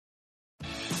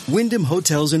Wyndham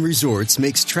Hotels and Resorts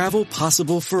makes travel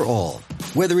possible for all.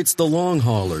 Whether it's the long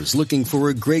haulers looking for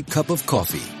a great cup of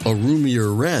coffee, a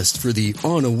roomier rest for the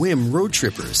on-a-whim road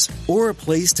trippers, or a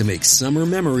place to make summer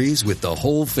memories with the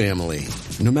whole family.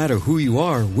 No matter who you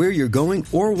are, where you're going,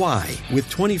 or why, with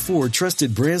 24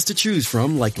 trusted brands to choose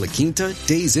from like La Quinta,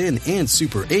 Days Inn, and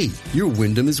Super 8, your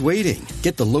Wyndham is waiting.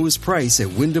 Get the lowest price at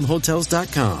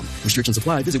WyndhamHotels.com. Restrictions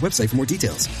apply. Visit website for more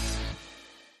details.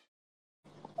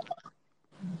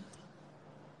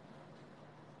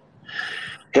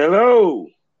 Hello.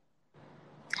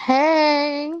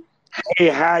 Hey. Hey,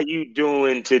 how you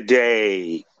doing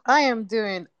today? I am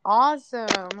doing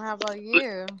awesome. How about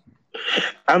you?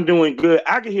 I'm doing good.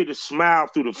 I can hear the smile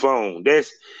through the phone.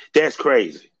 That's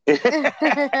crazy. I can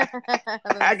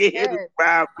hear the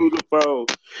smile through the phone.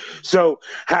 So,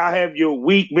 how have your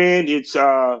week been? It's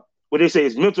what they say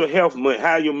is Mental Health Month.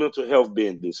 How your mental health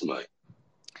been this month?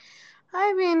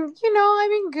 I've been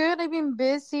good. I've been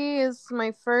busy. It's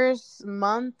my first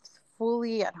month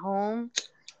fully at home.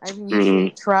 I've been usually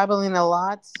traveling a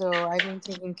lot, so I've been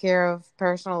taking care of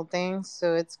personal things,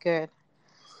 so it's good.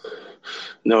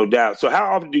 No doubt. So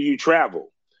how often do you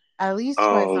travel? At least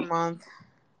twice a month.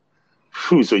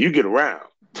 So you get around.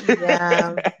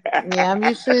 Yeah. I'm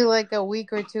usually like a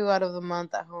week or two out of the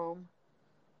month at home.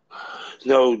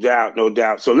 No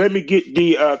doubt. So let me get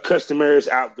the customers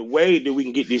out the way that we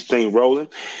can get this thing rolling.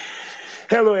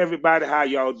 Hello, everybody. How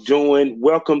y'all doing?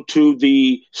 Welcome to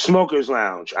the Smokers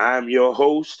Lounge. I'm your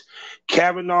host,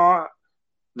 Kavanaugh,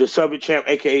 the Southern Champ,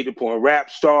 a.k.a. the Porn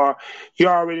Rap Star. You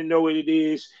already know what it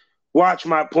is. Watch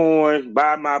my porn,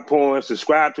 buy my porn,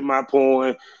 subscribe to my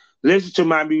porn, listen to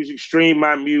my music, stream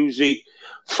my music,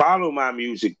 follow my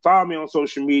music, follow me on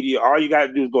social media. All you got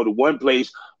to do is go to one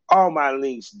place,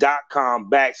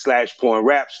 allmylinks.com/porn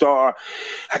rap star.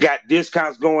 I got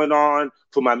discounts going on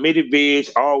for my MIDI vids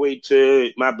all the way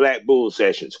to my Black Bull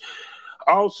sessions.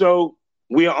 Also,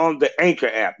 we are on the Anchor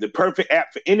app, the perfect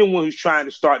app for anyone who's trying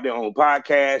to start their own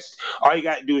podcast. All you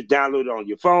got to do is download it on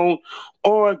your phone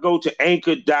or go to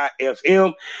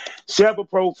anchor.fm, set up a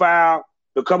profile,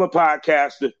 become a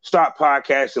podcaster, start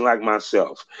podcasting like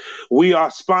myself. We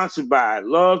are sponsored by,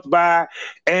 loved by,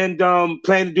 and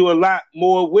plan to do a lot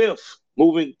more with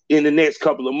moving in the next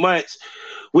couple of months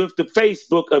with the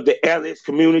Facebook of the LS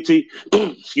community.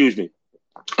 Excuse me.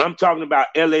 I'm talking about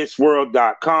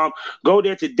lsworld.com. Go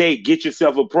there today. Get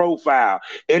yourself a profile.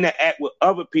 Interact with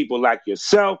other people like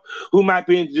yourself who might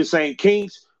be into the same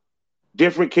kinks,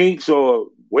 different kinks, or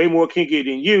way more kinky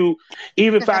than you,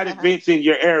 even find events in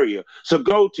your area. So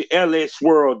go to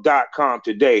lsworld.com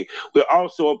today. We're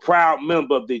also a proud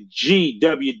member of the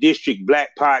GW District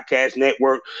Black Podcast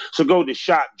Network. So go to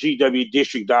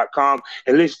shopgwdistrict.com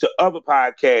and listen to other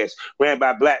podcasts ran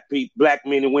by black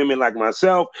men and women like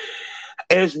myself,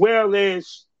 as well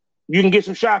as you can get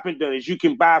some shopping done, as you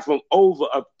can buy from over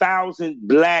 1,000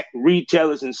 black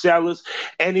retailers and sellers.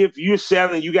 And if you're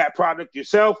selling, you got product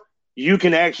yourself, you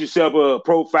can ask yourself a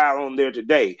profile on there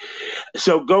today.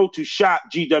 So go to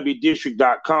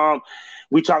shopgwdistrict.com.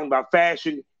 We're talking about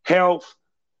fashion, health,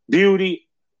 beauty,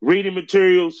 reading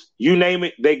materials, you name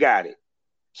it, they got it.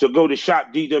 So go to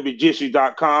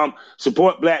shopgwdistrict.com,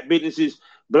 support black businesses,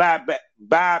 buy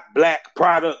black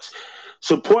products,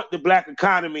 support the black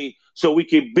economy so we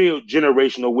can build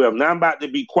generational wealth. Now I'm about to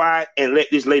be quiet and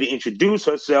let this lady introduce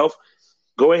herself.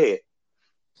 Go ahead.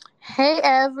 Hey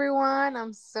everyone,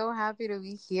 I'm so happy to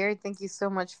be here. Thank you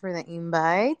so much for the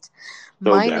invite.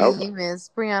 My name is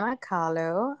Brianna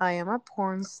Kahlo. I am a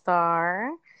porn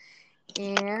star.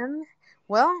 And,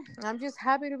 well, I'm just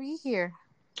happy to be here.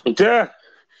 Yeah,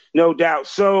 no doubt.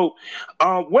 So,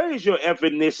 what is your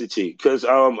ethnicity? Because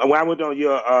when I went on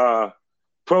your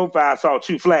profile, I saw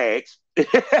 2 flags.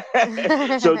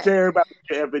 So tell everybody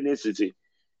your ethnicity.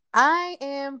 I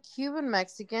am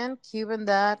Cuban-Mexican, Cuban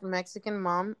dad, Mexican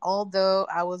mom. Although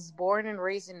I was born and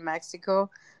raised in Mexico,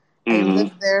 I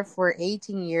lived there for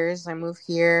 18 years. I moved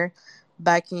here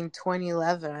back in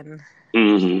 2011.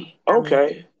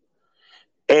 Okay.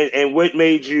 And what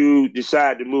made you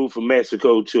decide to move from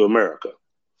Mexico to America?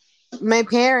 My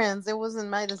parents. It wasn't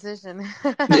my decision.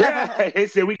 They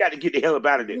said, we got to get the hell up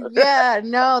out of there. Yeah,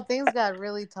 no, things got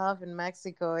really tough in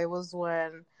Mexico. It was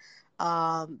when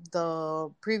the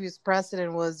previous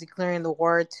president was declaring the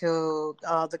war to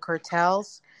the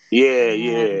cartels.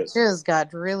 It just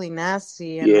got really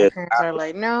nasty. And my parents are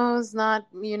like, no, it's not,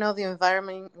 the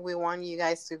environment we want you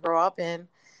guys to grow up in.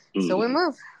 So we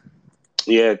moved.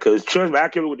 Yeah, because trust me, I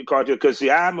came with the cartel. Because see,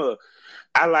 I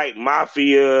like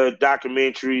mafia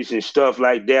documentaries and stuff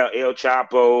like that. El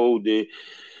Chapo, the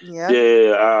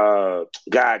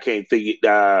guy I can't think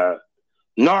it.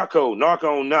 Narco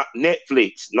on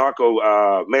Netflix,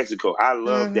 Narco Mexico. I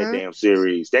love that damn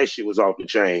series. That shit was off the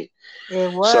chain.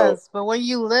 It was, but when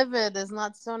you live it, it's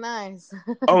not so nice.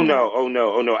 Oh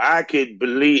no! I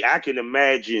can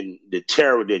imagine the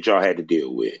terror that y'all had to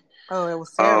deal with. Oh, it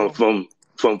was terrible.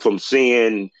 From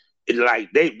seeing it,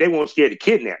 like they weren't scared to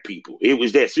kidnap people. It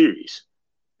was that serious.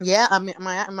 Yeah, I mean,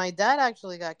 my dad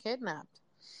actually got kidnapped.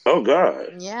 Oh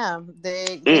God! Yeah,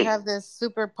 they have this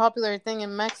super popular thing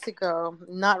in Mexico.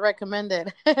 Not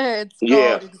recommended. It's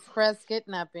called express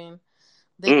kidnapping.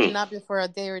 They kidnap you for a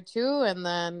day or two, and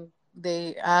then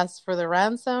they ask for the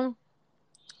ransom,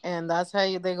 and that's how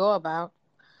they go about.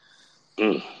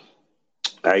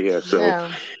 I guess so.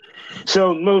 Yeah.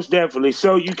 So most definitely.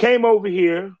 So you came over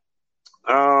here,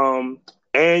 and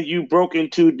you broke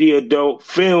into the adult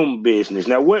film business.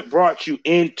 Now, what brought you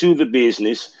into the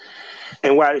business,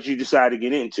 and why did you decide to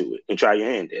get into it and try your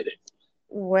hand at it?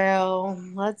 Well,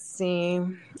 let's see.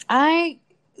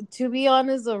 To be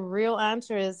honest, the real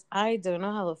answer is I don't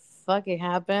know how the fuck it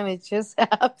happened. It just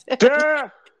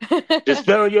happened. Just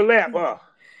fell in your lap, huh?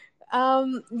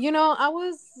 I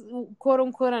was quote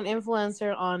unquote an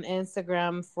influencer on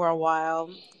Instagram for a while,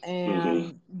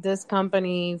 and this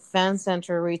company, Fan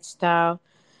Center, reached out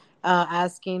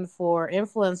asking for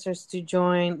influencers to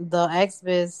join the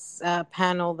XBiz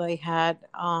panel they had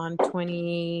on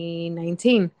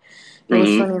 2019. It was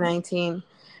 2019.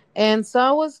 And so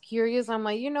I was curious. I'm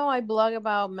like, I blog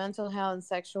about mental health and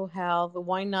sexual health.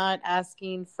 Why not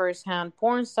asking firsthand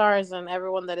porn stars and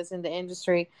everyone that is in the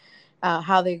industry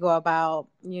how they go about,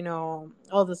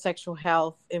 all the sexual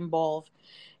health involved.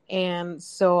 And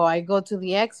so I go to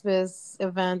the XBiz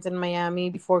event in Miami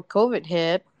before COVID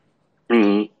hit.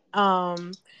 And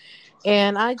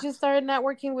I just started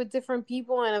networking with different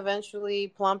people, and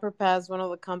eventually Plumper Pass, one of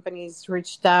the companies,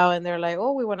 reached out and they're like,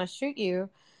 "Oh, we want to shoot you.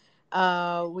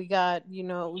 We got,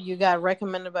 you got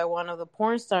recommended by one of the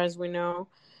porn stars we know."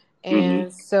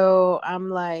 And so I'm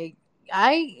like,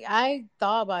 I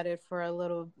thought about it for a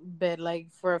little bit,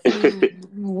 like for a few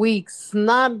weeks,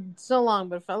 not so long,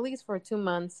 but at least for 2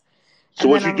 months. So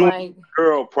what you doing,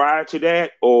 girl, prior to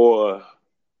that, or?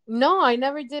 No, I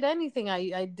never did anything.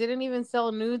 I didn't even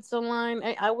sell nudes online.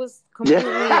 I was completely,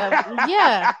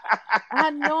 I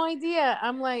had no idea.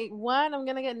 I'm like, what? I'm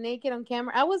going to get naked on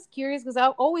camera? I was curious because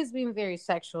I've always been very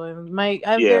sexual.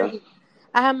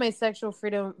 I have my sexual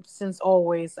freedom since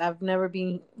always. I've never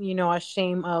been,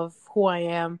 ashamed of who I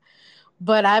am.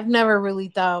 But I've never really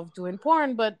thought of doing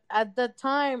porn. But at that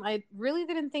time, I really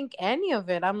didn't think any of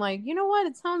it. I'm like, you know what?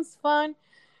 It sounds fun.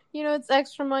 It's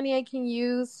extra money I can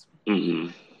use.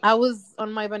 I was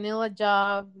on my vanilla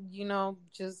job,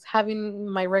 just having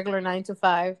my regular 9 to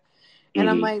 5. And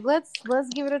I'm like, let's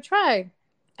give it a try.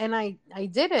 And I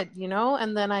did it,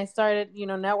 and then I started,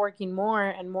 networking more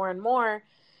and more and more.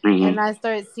 And I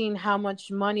started seeing how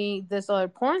much money this other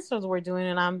porn stars were doing.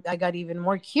 And I got even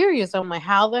more curious. I'm like,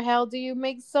 how the hell do you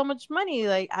make so much money?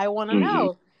 Like, I want to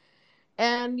know.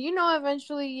 And,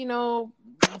 eventually,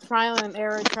 trial and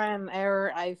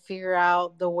error, I figure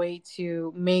out the way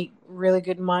to make really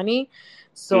good money.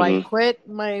 So I quit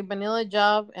my vanilla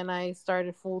job and I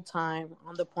started full time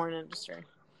on the porn industry.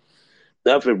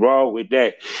 Nothing wrong with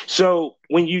that. So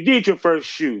when you did your first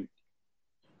shoot,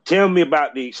 tell me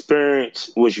about the experience.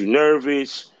 Was you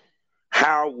nervous?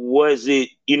 How was it,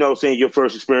 your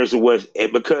first experience was,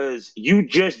 because you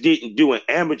just didn't do an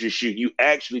amateur shoot. You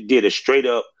actually did a straight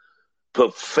up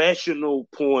professional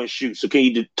porn shoot. So can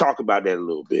you talk about that a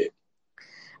little bit?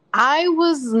 I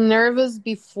was nervous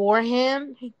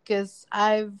beforehand because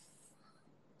I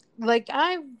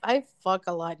fuck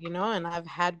a lot, and I've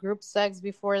had group sex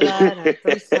before that and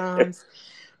threesomes.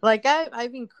 Like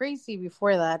I've been crazy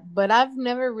before that, but I've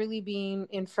never really been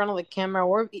in front of the camera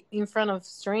or in front of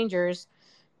strangers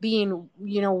being,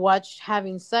 watched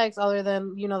having sex, other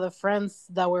than, the friends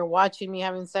that were watching me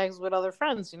having sex with other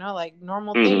friends, like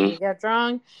normal things. You get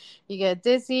drunk, you get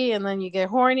dizzy, and then you get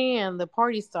horny and the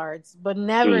party starts, but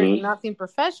never nothing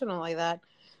professional like that.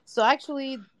 So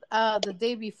actually, the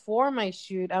day before my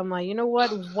shoot, I'm like,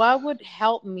 what would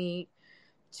help me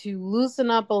to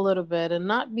loosen up a little bit and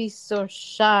not be so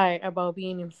shy about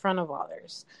being in front of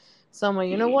others? So I'm like,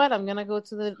 you know what? I'm gonna go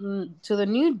to the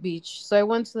nude beach. So I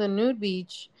went to the nude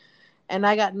beach, and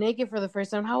I got naked for the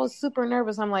first time. I was super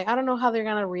nervous. I'm like, I don't know how they're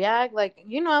gonna react. Like,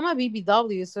 I'm a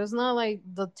BBW, so it's not like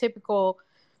the typical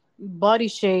body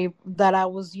shape that I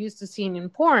was used to seeing in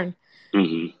porn.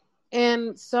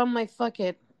 And so I'm like, fuck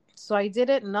it. So I did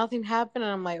it. Nothing happened,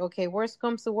 and I'm like, okay, worst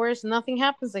comes to worst, nothing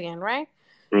happens again, right?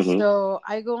 So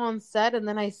I go on set, and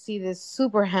then I see this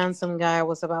super handsome guy I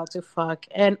was about to fuck,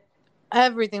 and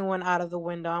everything went out of the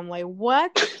window. I'm like,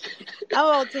 what? I'm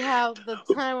about to have the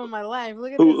time of my life.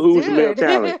 Look at Who was this the male dude.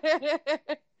 talent?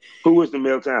 Who was the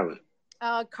male talent?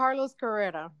 Carlos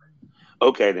Carrera.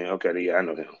 Okay then. Yeah, I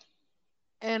know him.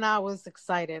 And I was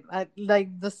excited.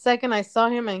 Like the second I saw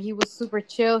him, and he was super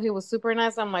chill. He was super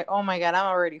nice. I'm like, oh my god, I'm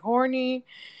already horny.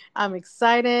 I'm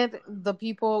excited. The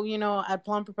people, at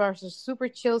Plum Preparers are super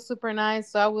chill, super nice.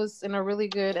 So I was in a really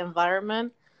good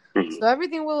environment. Mm-hmm. So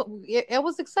everything it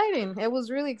was exciting. It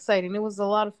was really exciting. It was a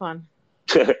lot of fun.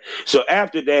 So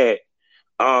after that,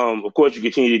 of course, you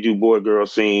continue to do boy girl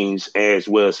scenes as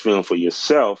well as film for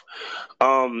yourself.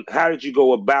 How did you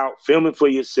go about filming for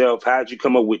yourself? How did you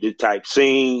come up with the type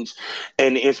scenes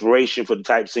and the inspiration for the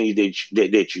type scenes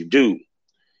that you do,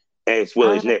 as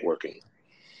well as networking?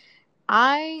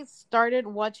 I started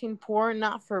watching porn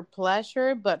not for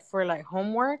pleasure, but for like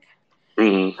homework.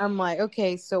 Mm-hmm. I'm like,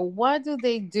 okay, so what do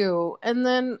they do? And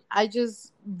then I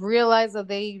just realized that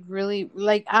they really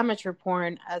like amateur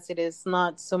porn, as it is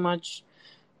not so much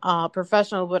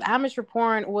professional, but amateur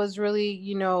porn was really,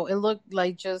 it looked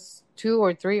like just 2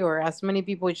 or 3 or as many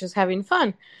people just having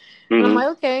fun. Mm-hmm. And I'm like,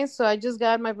 okay, so I just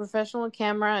got my professional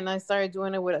camera and I started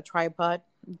doing it with a tripod,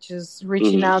 just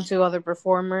reaching out to other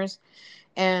performers.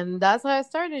 And that's how I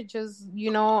started, just,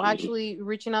 actually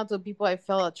reaching out to people I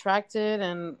felt attracted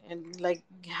and like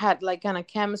had like kind of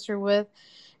chemistry with.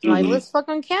 Like, let's fuck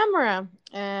on camera.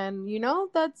 And,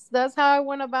 that's how I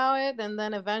went about it. And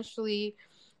then eventually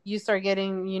you start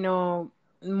getting,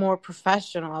 more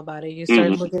professional about it. You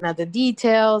start looking at the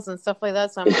details and stuff like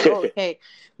that. So I'm like, oh, okay,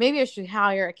 maybe I should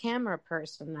hire a camera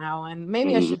person now. And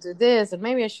maybe I should do this. And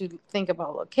maybe I should think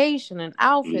about location and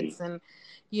outfits and,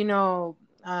 See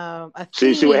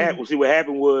what happened. See what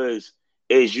happened was,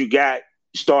 as you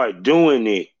started doing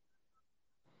it.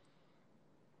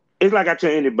 It's like I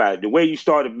tell anybody: the way you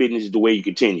start a business is the way you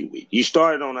continue it. You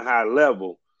started on a high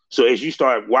level, so as you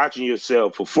start watching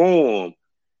yourself perform,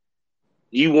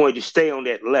 you wanted to stay on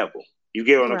that level. You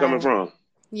get where I'm coming from?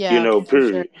 Yeah.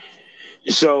 Period.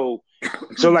 Sure.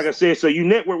 So like I said, so you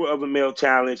network with other male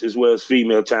talents as well as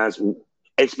female talents.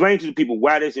 Explain to the people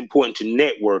why that's important to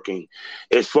networking,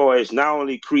 as far as not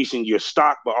only increasing your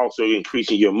stock, but also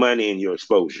increasing your money and your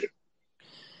exposure.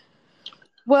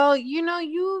 Well,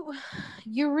 you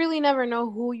really never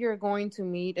know who you're going to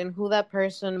meet and who that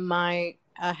person might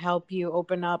help you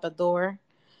open up a door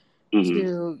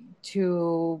to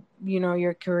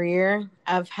your career.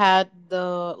 I've had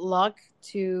the luck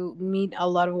to meet a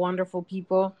lot of wonderful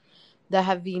people that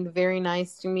have been very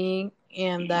nice to me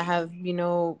and that have,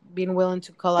 been willing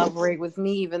to collaborate with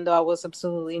me, even though I was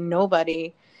absolutely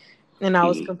nobody and I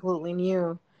was completely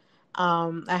new.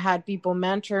 I had people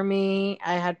mentor me.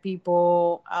 I had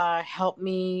people help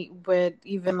me with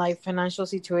even like financial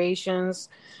situations.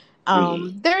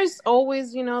 There's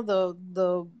always,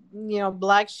 the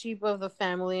black sheep of the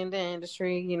family in the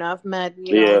industry. I've met,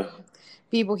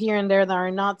 people here and there that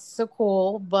are not so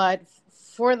cool, but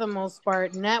for the most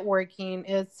part, networking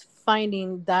is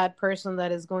finding that person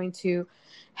that is going to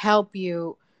help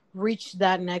you reach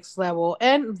that next level,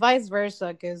 and vice versa,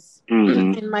 because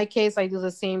in my case I do the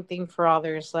same thing for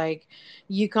others. Like,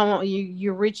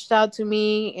 you reached out to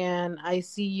me and I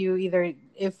see you, either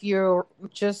if you're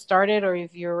just started or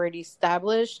if you're already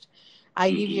established, I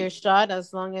give you a shot,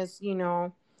 as long as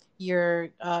you're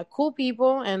cool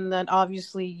people and that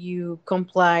obviously you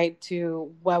comply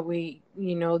to what we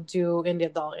do in the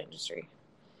adult industry.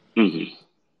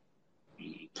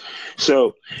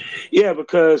 So yeah,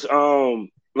 because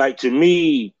like, to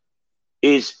me,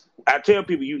 I tell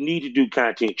people you need to do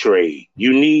content trade.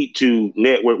 You need to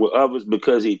network with others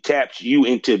because it taps you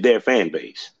into their fan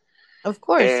base. Of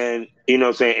course. And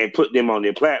and put them on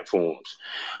their platforms.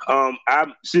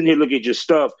 I'm sitting here looking at your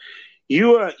stuff.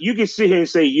 You can sit here and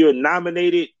say you're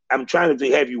nominated. I'm trying to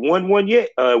think, have you won one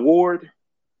yet? Award?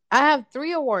 I have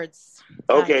 3 awards.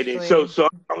 Okay, actually. Then so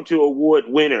I'm on to award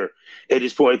winner at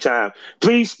this point in time.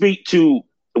 Please speak to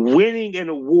winning an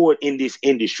award in this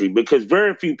industry, because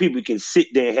very few people can sit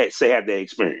there and have that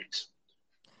experience.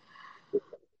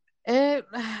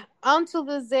 Until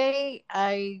this day,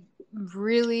 I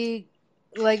really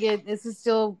like it. This is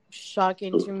still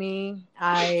shocking to me.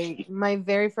 My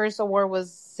very first award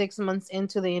was 6 months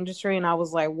into the industry, and I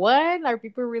was like, "What? Are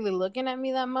people really looking at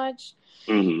me that much?"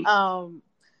 And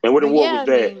what award was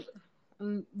that?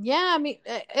 I mean,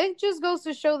 it just goes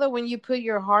to show that when you put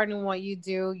your heart in what you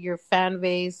do, your fan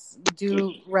base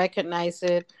do recognize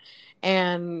it.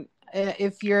 And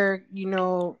if you're,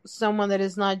 someone that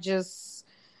is not just,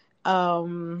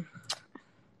 how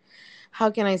how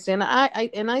can I say? And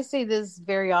I say this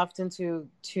very often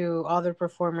to other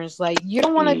performers. Like, you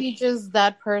don't want to be just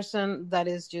that person that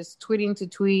is just tweeting to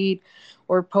tweet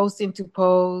or posting to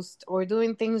post or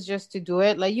doing things just to do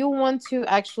it. Like, you want to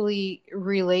actually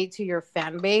relate to your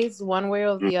fan base one way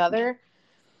or the other.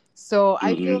 So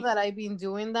I feel that I've been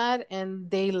doing that and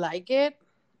they like it.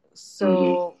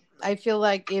 So I feel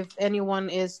like if anyone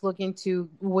is looking to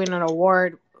win an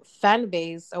award, fan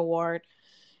base award,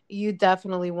 you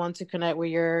definitely want to connect with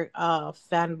your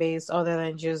fan base other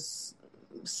than just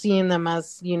seeing them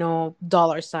as,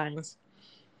 dollar signs.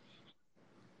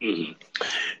 And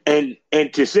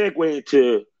to segue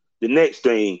into the next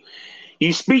thing,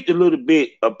 you speak a little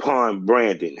bit upon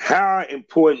branding. How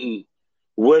important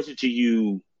was it to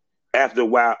you after a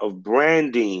while of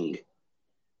branding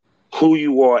who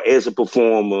you are as a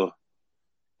performer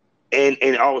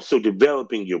and also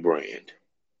developing your brand?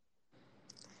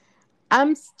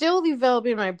 I'm still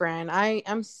developing my brand.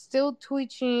 I'm still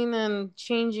tweaking and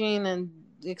changing and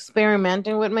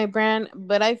experimenting with my brand,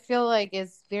 but I feel like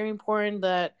it's very important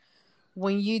that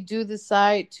when you do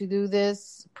decide to do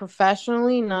this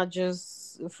professionally, not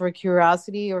just for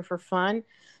curiosity or for fun,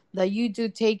 that you do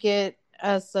take it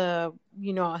as a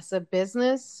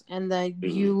business, and that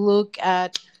you look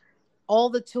at all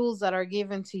the tools that are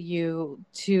given to you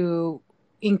to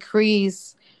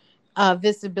increase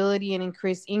visibility and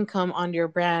increase income on your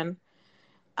brand.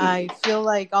 I feel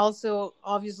like also,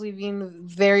 obviously, being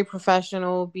very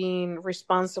professional, being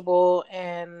responsible,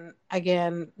 and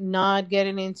again, not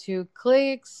getting into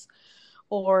cliques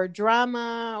or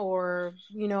drama or,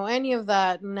 any of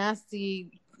that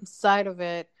nasty side of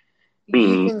it.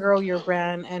 You can grow your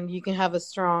brand and you can have a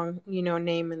strong,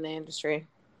 name in the industry.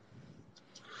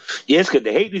 Yes, because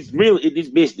the hate is real in this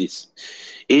business.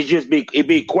 It's just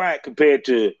be quiet compared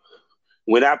to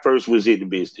when I first was in the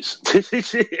business.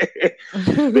 Because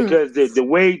the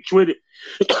way Twitter,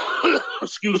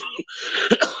 excuse me,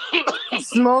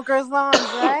 Smokers Lounge,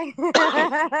 right?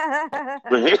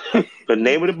 The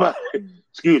name of the bar,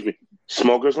 excuse me,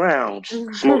 Smokers Lounge.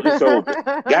 Smoke the sober,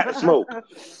 got to smoke.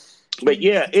 But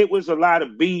yeah, it was a lot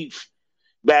of beef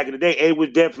back in the day. It was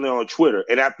definitely on Twitter,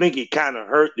 and I think it kind of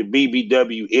hurt the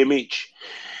BBW image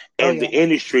and the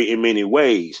industry in many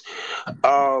ways.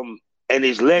 And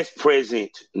it's less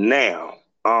present now.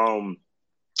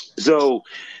 So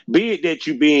be it that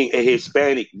you being a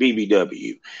Hispanic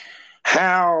BBW,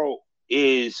 how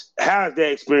has that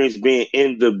experience been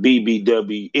in the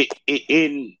BBW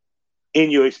in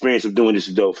your experience of doing this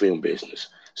adult film business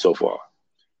so far?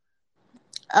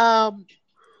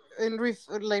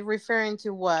 Referring to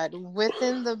what,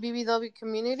 within the BBW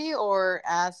community or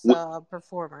as a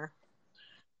performer?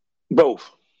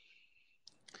 Both.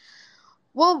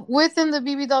 Well, within the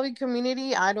BBW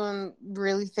community, I don't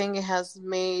really think it has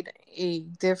made a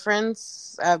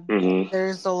difference.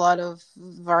 There's a lot of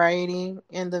variety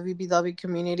in the BBW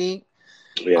community.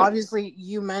 Yeah. Obviously,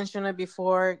 you mentioned it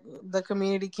before. The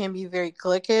community can be very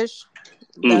cliquish.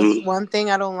 That's one thing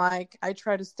I don't like. I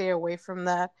try to stay away from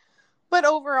that. But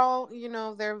overall,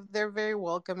 they're very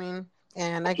welcoming.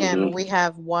 And again, we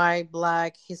have white,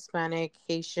 black, Hispanic,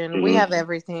 Haitian. We have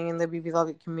everything in the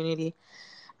BBW community.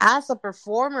 As a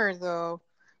performer, though,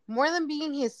 more than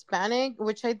being Hispanic,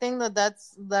 which I think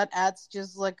that adds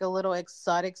just like a little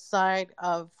exotic side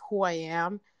of who I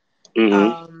am.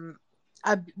 Being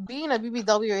a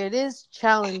BBW, it is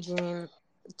challenging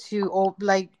to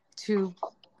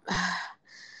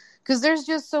because there's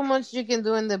just so much you can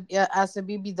do as a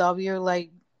BBW,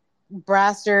 like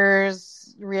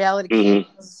Brassers, Reality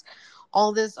Kings.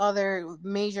 All these other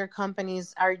major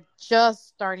companies are just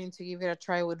starting to give it a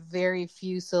try with very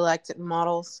few selected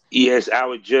models. Yes, I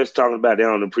was just talking about that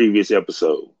on the previous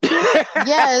episode.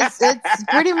 Yes, it's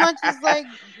pretty much just like,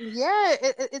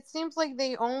 it seems like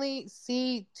they only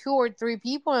see 2 or 3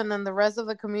 people, and then the rest of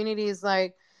the community is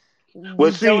like,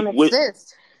 don't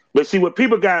exist. But see, what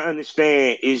people got to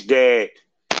understand is that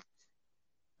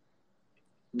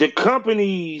the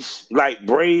companies like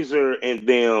Brazer and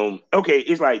them, okay,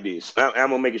 it's like this. I'm going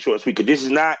to make it short and sweet because this is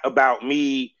not about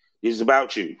me. This is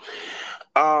about you.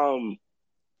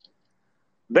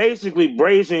 Basically,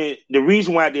 Brazer, the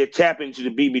reason why they're tapping into the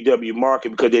BBW market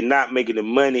because they're not making the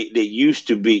money they used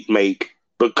to make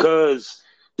because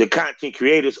the content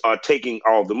creators are taking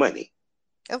all the money.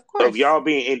 Of course. Of y'all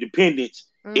being independent,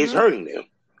 it's hurting them.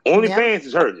 OnlyFans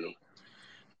is hurting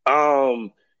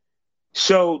them.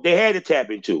 So they had to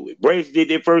tap into it. Brazer did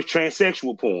their first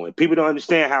transsexual porn. People don't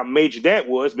understand how major that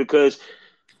was because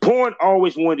porn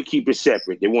always wanted to keep it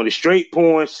separate. They wanted straight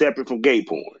porn separate from gay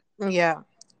porn. Yeah.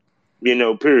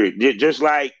 Period. Just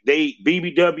like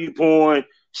BBW porn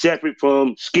separate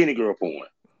from skinny girl porn.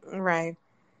 Right.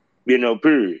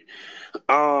 Period.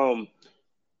 Um,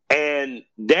 and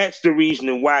that's the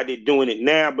reason why they're doing it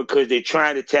now, because they're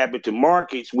trying to tap into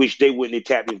markets which they wouldn't have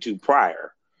tapped into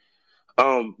prior.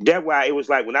 That's why it was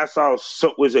like when I saw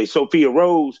Sophia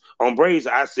Rose on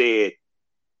Brazen, I said,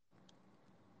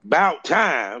 about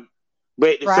time.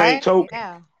 But at the same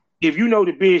token, if you know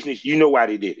the business, you know why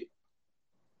they did it.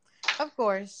 Of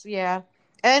course, yeah.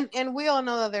 And we all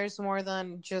know that there's more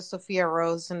than just Sophia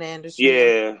Rose in the industry.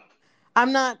 Yeah.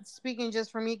 I'm not speaking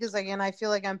just for me because, again, I feel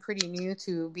like I'm pretty new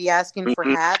to be asking for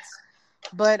hats.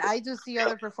 But I do see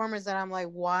other performers that I'm like,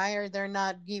 why are they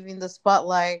not giving the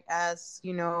spotlight as,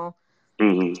 she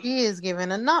is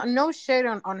given? And no shade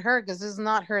on her, because this is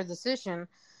not her decision.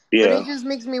 Yeah. But it just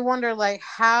makes me wonder, like,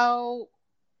 how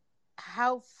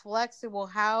flexible,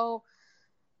 how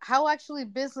actually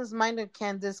business-minded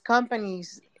can these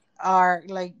companies are,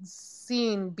 like,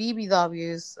 seeing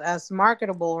BBWs as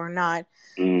marketable or not,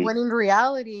 when in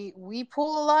reality we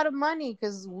pull a lot of money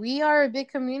because we are a big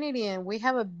community and we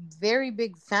have a very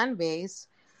big fan base.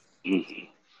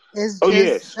 It's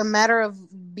just a matter of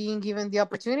being given the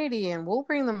opportunity, and we'll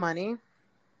bring the money.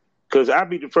 Because I'll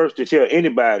be the first to tell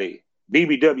anybody,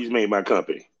 BBW's made my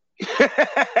company.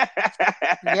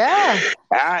 Yeah.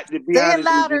 Say it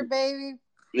louder, baby.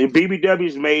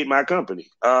 BBW's made my company.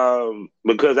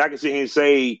 Because I can sit here and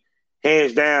say,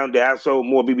 hands down, that I sold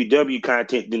more BBW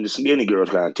content than the Skinny Girl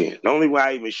content. The only way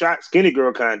I even shot Skinny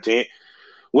Girl content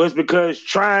was because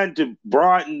trying to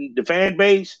broaden the fan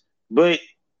base, but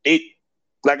it,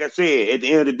 like I said, at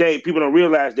the end of the day, people don't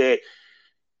realize that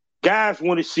guys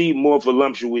want to see more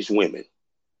voluptuous women.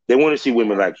 They want to see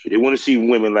women like you. They want to see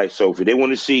women like Sophie. They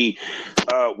want to see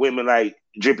women like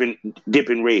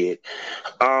Dipping Red.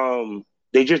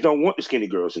 They just don't want the skinny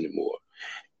girls anymore.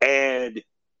 And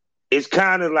it's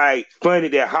kind of like funny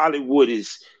that Hollywood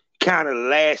is kind of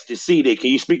last to see that. Can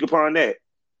you speak upon that?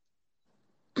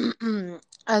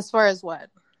 As far as what?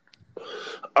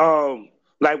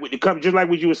 Like with the company, just like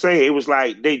what you were saying, it was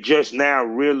like they just now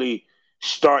really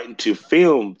starting to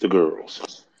film the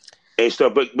girls and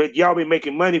stuff. But y'all been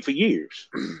making money for years.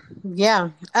 Yeah,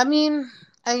 I mean,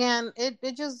 again,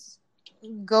 it just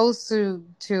goes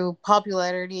to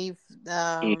popularity.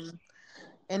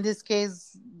 In this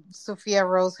case, Sophia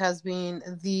Rose has been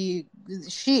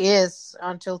she is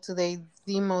until today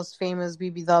the most famous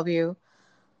BBW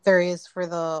there is for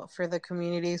the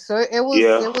community. So it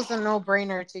was a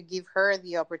no-brainer to give her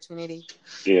the opportunity.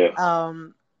 Yeah.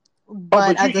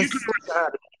 But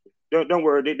don't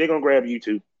worry, they're gonna grab you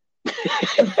too.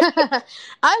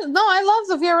 I love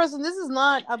Sophia Rose, and this is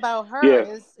not about her.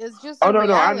 Yeah. It's just a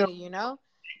reality, you know.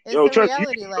 It's a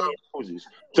reality,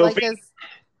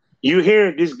 you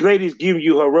hear this lady's giving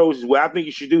you her roses. What I think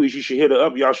you should do is you should hit her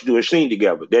up. Y'all should do a scene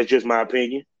together. That's just my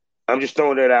opinion. I'm just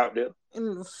throwing that out there.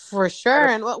 For sure.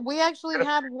 And we actually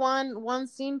had one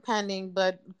scene pending,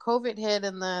 but COVID hit,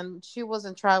 and then she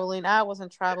wasn't traveling. I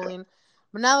wasn't traveling.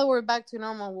 But now that we're back to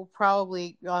normal, we'll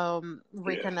probably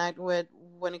reconnect with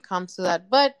when it comes to that.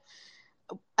 But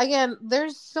again,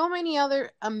 there's so many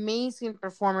other amazing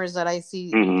performers that I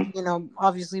see,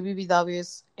 obviously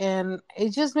BBWs, and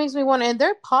it just makes me wonder, and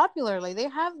they're popular, like they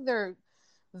have their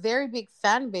very big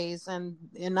fan base, and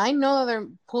I know they're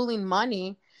pulling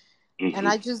money, and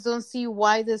I just don't see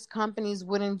why these companies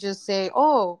wouldn't just say,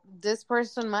 oh, this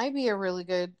person might be a really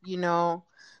good,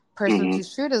 person to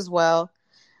shoot as well.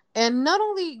 And not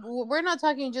only, we're not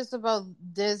talking just about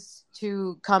these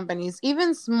two companies,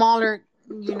 even smaller,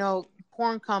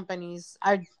 porn companies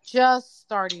are just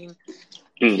starting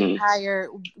to hire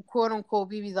quote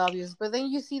unquote BBWs. But then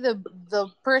you see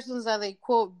the persons that they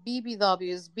quote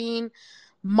BBWs being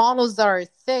models that are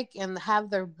thick and have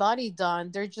their body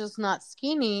done. They're just not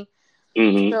skinny.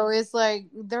 So it's like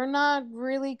they're not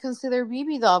really considered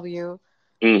BBW.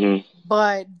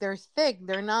 But they're thick.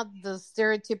 They're not the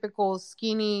stereotypical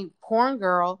skinny porn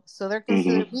girl, so they're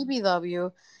considered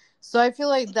BBW. So I feel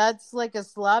like that's like a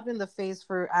slap in the face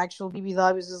for actual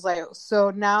BBWs. It's like, so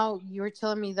now you're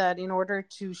telling me that in order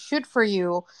to shoot for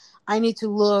you, I need to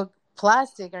look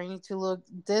plastic. I need to look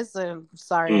this.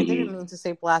 Sorry, I didn't mean to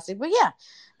say plastic, but yeah,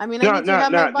 I mean, I need to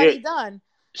have my body done.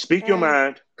 Speak your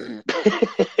mind.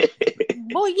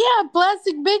 Well, yeah,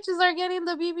 plastic bitches are getting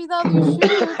the BBW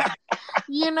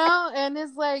shoots, and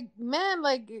it's like, man,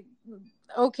 like,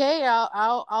 okay,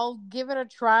 I'll give it a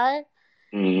try,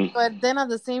 but then at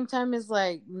the same time, it's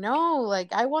like, no,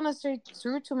 like, I want to stay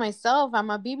true to myself. I'm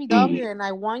a BBW, and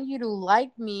I want you to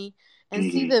like me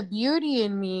and see the beauty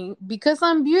in me because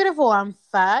I'm beautiful. I'm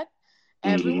fat.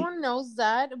 Everyone knows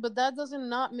that, but that doesn't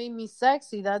not make me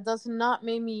sexy. That does not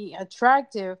make me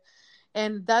attractive.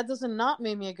 And that doesn't not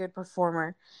make me a good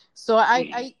performer. So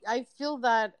I feel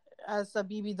that as a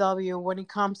BBW, when it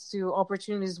comes to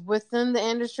opportunities within the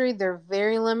industry, they're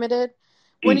very limited.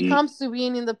 When it comes to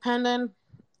being independent,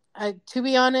 to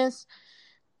be honest,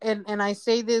 and I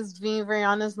say this being very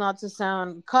honest, not to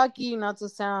sound cocky, not to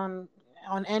sound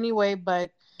on any way,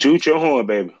 but toot your horn,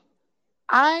 baby.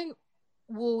 I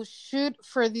will shoot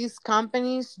for these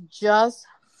companies just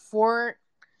for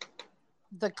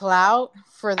the clout,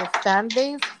 for the fan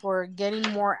base, for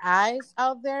getting more eyes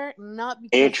out there, not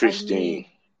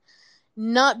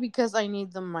because I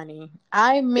need the money.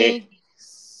 I make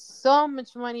so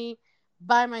much money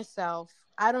by myself.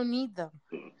 I don't need them.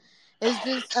 It's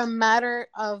just a matter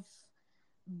of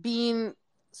being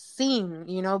seen,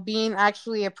 being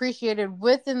actually appreciated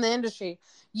within the industry.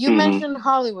 You mentioned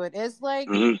Hollywood. It's like,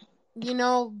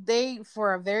 they,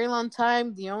 for a very long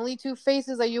time, the only two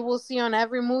faces that you will see on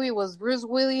every movie was Bruce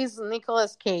Willis and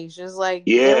Nicolas Cage. It's like,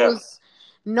 there was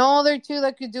no other two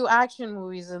that could do action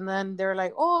movies. And then they're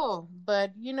like, oh,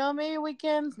 but, maybe we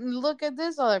can look at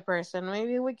this other person.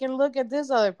 Maybe we can look at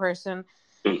this other person.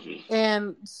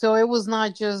 And so it was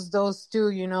not just those two,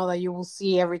 that you will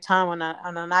see every time on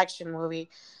an action movie.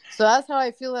 So that's how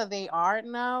I feel that they are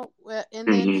now in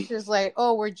the industry. It's like,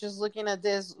 oh, we're just looking at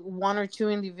this one or two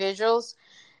individuals.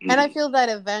 And I feel that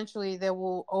eventually they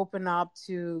will open up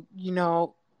to,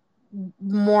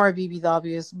 more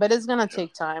BBWs, but it's gonna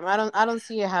take time. I don't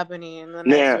see it happening in the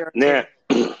next year or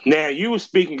two. Now you were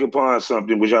speaking upon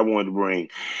something which I wanted to bring.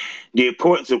 The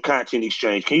importance of content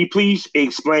exchange. Can you please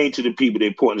explain to the people the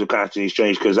importance of content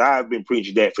exchange? Because I've been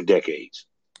preaching that for decades.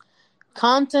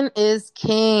 Content is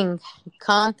king.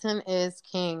 Content is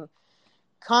king.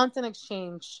 Content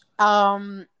exchange.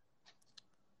 Talking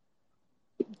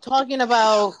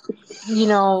about,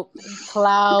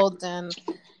 cloud and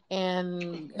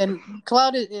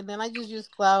cloud, and I just use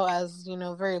cloud as,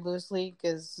 very loosely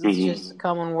because it's just a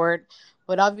common word.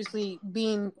 But obviously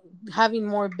having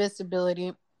more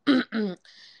visibility,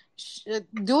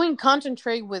 doing content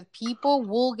trade with people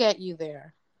will get you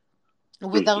there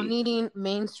without needing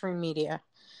mainstream media.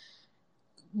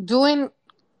 Doing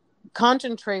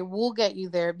content trade will get you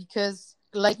there because,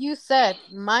 like you said,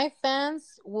 my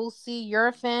fans will see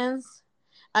your fans.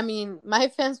 I mean, my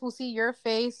fans will see your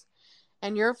face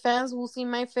and your fans will see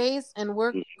my face, and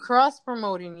we're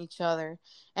cross-promoting each other.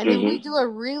 And if we do a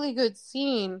really good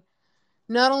scene,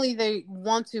 not only they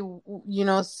want to,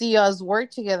 see us work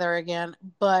together again,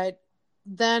 but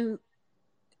then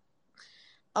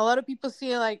a lot of people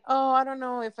see it like, oh, I don't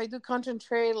know, if I do content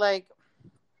trade, like,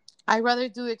 I'd rather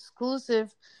do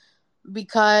exclusive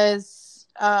because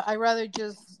I'd rather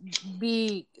just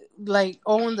be, like,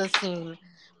 own the scene.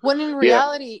 When in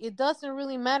reality, it doesn't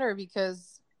really matter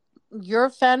because your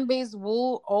fan base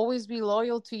will always be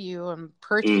loyal to you and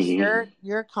purchase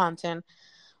your content.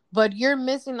 But you're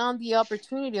missing on the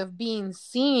opportunity of being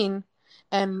seen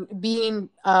and being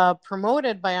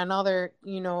promoted by another,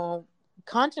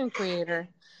 content creator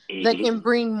that can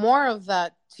bring more of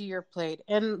that to your plate,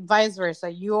 and vice versa.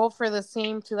 You offer the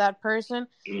same to that person,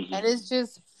 and it's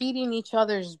just feeding each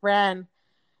other's brand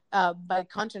by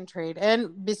content trade.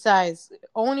 And besides,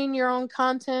 owning your own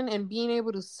content and being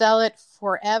able to sell it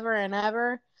forever and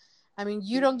ever, I mean,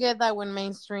 you don't get that with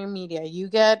mainstream media. You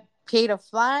get paid a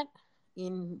flat.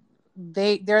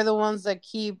 They're the ones that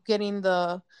keep getting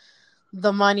the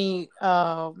money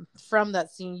from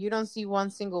that scene. You don't see one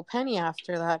single penny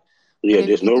after that. Yeah,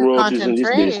 there's no royalties in this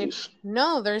business.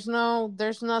 No, there's no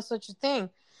such a thing.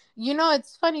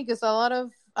 It's funny because a lot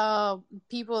of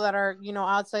people that are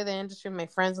outside the industry, my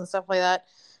friends and stuff like that,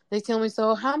 they tell me,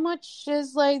 so how much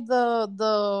is like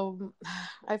the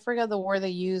I forgot the word they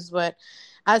use, but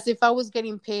as if I was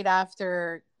getting paid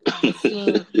after the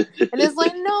scene. And it's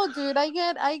like, no, dude, I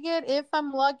get if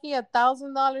I'm lucky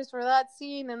 $1,000 for that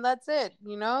scene, and that's it.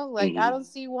 I don't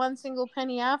see one single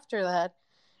penny after that,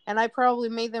 and I probably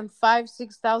made them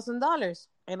 $5,000-$6,000,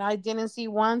 and I didn't see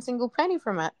one single penny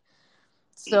from it.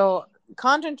 So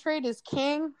content trade is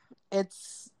king.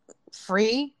 It's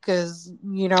free because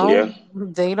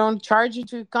they don't charge you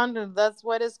to content. That's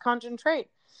what is content trade.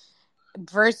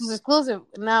 Versus exclusive.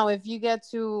 Now, if you get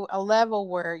to a level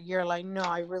where you're like, no,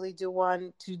 I really do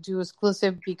want to do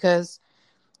exclusive because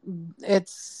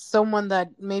it's someone that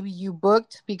maybe you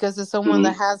booked because it's someone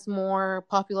that has more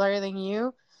popularity than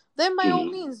you, then by all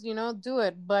means, do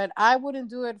it. But I wouldn't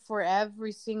do it for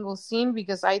every single scene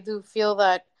because I do feel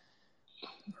that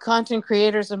content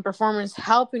creators and performers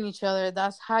helping each other,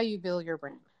 that's how you build your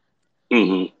brand.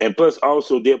 And plus,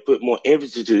 also, they'll put more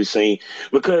emphasis to the scene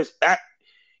because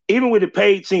even with the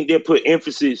paid scene, they'll put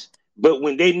emphasis, but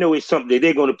when they know it's something that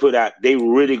they're going to put out, they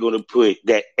really going to put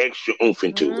that extra oomph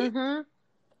into it.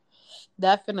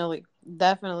 Definitely.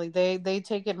 They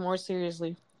take it more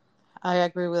seriously. I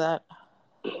agree with that.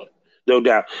 No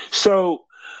doubt. So,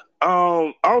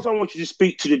 also, I want you to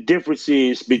speak to the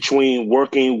differences between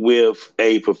working with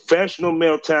a professional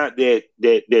male talent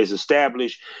that's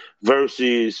established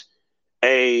versus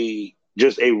a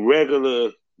just a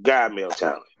regular guy male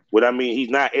talent. What I mean, he's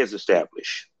not as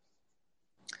established.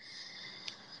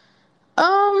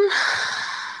 Um,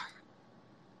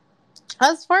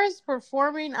 as far as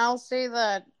performing, I'll say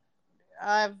that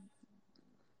I've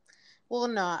well,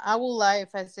 no, I will lie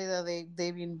if I say that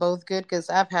they've been both good because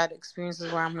I've had experiences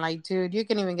where I'm like, dude, you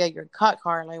can even get your cut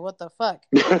card, like what the fuck?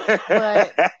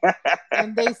 But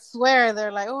and they swear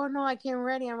they're like, oh no, I came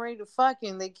ready, I'm ready to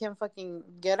fucking. They can't fucking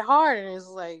get hard, and it's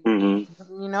like,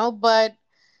 But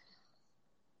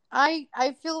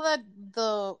I feel that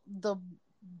the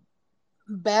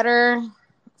better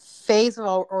phase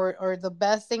or the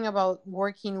best thing about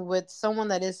working with someone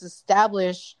that is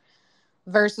established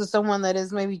versus someone that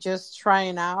is maybe just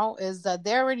trying out is that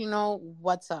they already know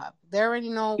what's up. They already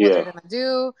know what they're gonna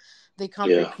do. They come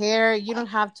prepared. You don't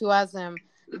have to ask them,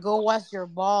 go wash your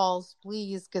balls,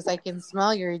 please, because I can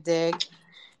smell your dick.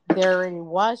 They already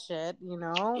wash it,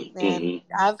 And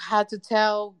I've had to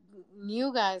tell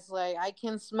new guys like, I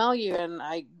can smell you, and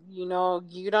I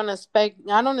don't expect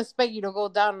you to go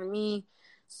down to me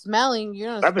smelling. You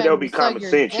don't I think expect that would me be to suck common your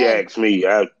sense. You dick. ask me,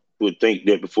 I would think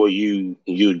that before you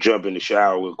jump in the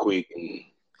shower real quick.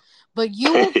 But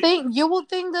you will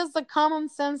think that's a common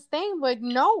sense thing, but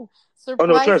no, oh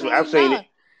no, trust me, surprisingly I've seen it.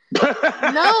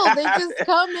 not. No, they just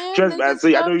come in. Trust They me, I just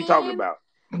see. I know come what you're talking in. about.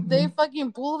 They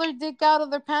fucking pull their dick out of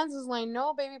their pants. It's like,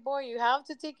 no, baby boy, you have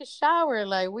to take a shower.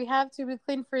 Like, we have to be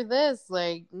clean for this.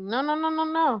 Like, no, no, no, no,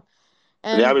 no.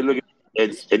 And I've And been looking at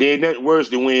it. It ain't nothing worse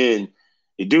than when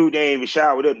the dude they ain't even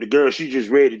showered up. The girl, she just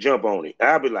ready to jump on it.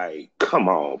 I'll be like, come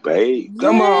on, babe.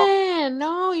 Come on. yeah,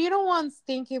 no, you don't want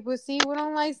stinky pussy. We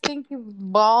don't like stinky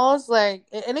balls. Like,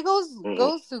 and it goes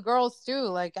to girls too.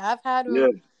 Like, I've had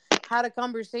a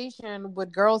conversation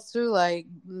with girls too, like,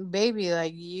 baby,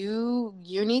 like you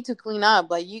need to clean up.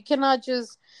 Like, you cannot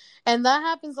just, and that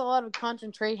happens a lot of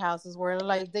content trade houses where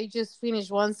like they just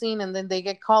finish one scene and then they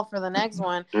get called for the next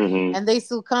one, and they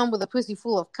still come with a pussy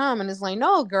full of cum, and it's like,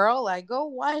 no, girl, like, go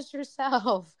wash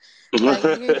yourself. Like,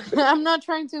 I'm not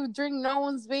trying to drink no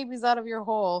one's babies out of your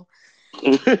hole.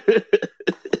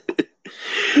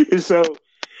 So,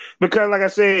 because like I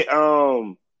said,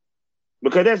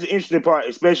 because that's the interesting part,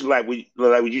 especially like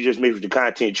what you just mentioned, the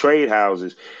content trade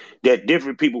houses, that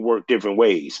different people work different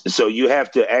ways. So you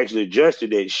have to actually adjust to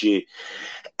that shit.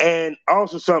 And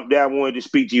also something that I wanted to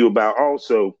speak to you about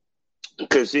also,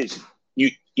 because since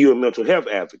you're a mental health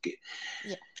advocate,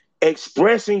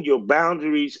 expressing your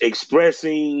boundaries,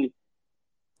 expressing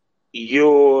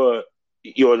your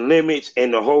limits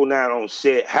and the whole nine on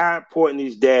set, how important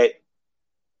is that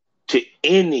to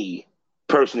any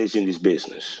person that's in this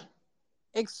business?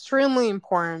 Extremely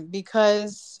important,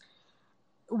 because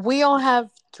we all have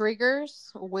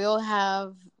triggers. We all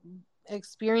have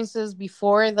experiences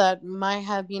before that might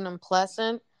have been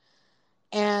unpleasant.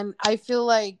 And I feel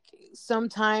like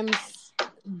sometimes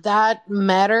that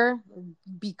matter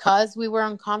because we were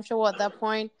uncomfortable at that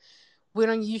point. We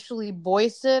don't usually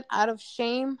voice it out of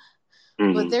shame,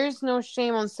 but there's no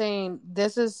shame on saying,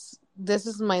 this is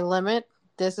my limit.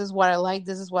 This is what I like.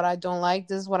 This is what I don't like.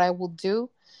 This is what I will do.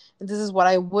 And this is what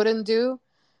I wouldn't do.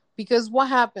 Because what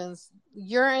happens?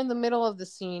 You're in the middle of the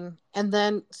scene, and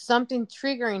then something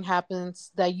triggering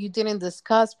happens that you didn't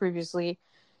discuss previously.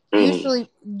 Usually,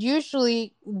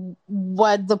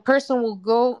 what the person will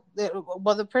do,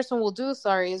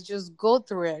 is just go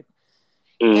through it,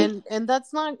 and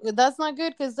that's not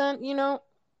good, because then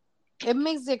it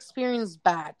makes the experience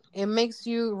bad. It makes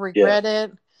you regret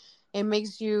it. It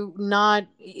makes you not.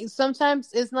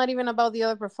 Sometimes it's not even about the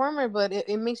other performer, but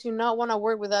it makes you not want to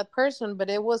work with that person. But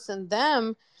it wasn't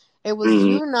them; it was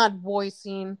you not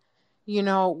voicing.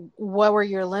 What were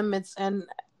your limits? And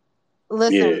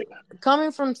listen,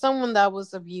 coming from someone that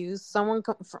was abused,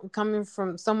 coming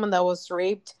from someone that was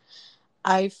raped,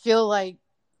 I feel like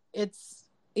it's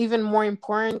even more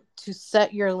important to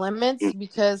set your limits,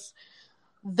 because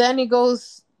then it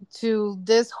goes to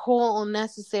this whole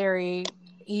unnecessary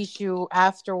issue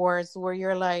afterwards where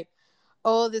you're like,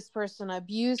 oh, this person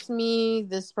abused me,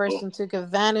 this person took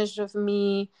advantage of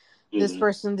me, this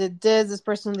person did this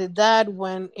person did that,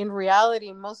 when in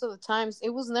reality most of the times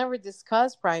it was never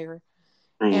discussed prior.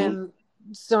 And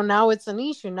so now it's an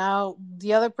issue. Now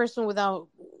the other person, without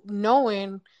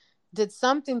knowing, did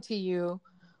something to you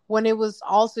when it was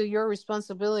also your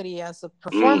responsibility as a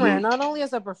performer, and not only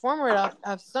as a performer,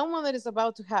 of someone that is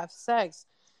about to have sex.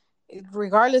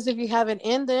 regardless if you have it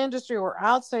in the industry or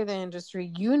outside the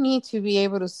industry, you need to be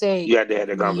able to say, you got to have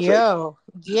that conversation. Yo,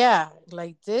 yeah,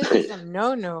 like this is a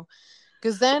no.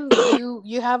 Because then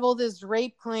you have all this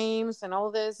rape claims and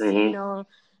all this,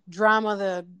 drama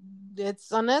that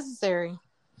it's unnecessary.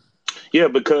 Yeah,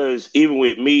 because even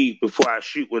with me, before I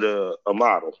shoot with a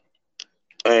model,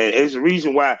 and it's the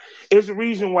reason why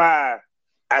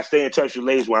I stay in touch with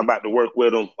ladies when I'm about to work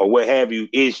with them or what have you,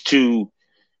 is to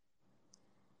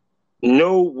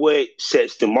know what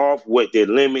sets them off, what their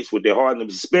limits, what their hard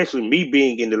limits, especially me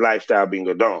being in the lifestyle, being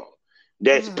a dom.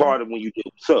 That's part of when you do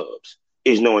subs,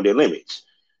 is knowing their limits.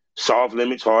 Soft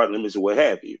limits, hard limits, or what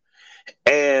have you.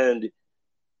 And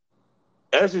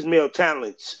us as male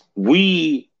talents,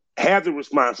 we have the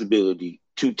responsibility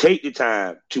to take the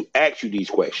time to ask you these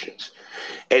questions.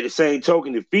 At the same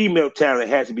token, the female talent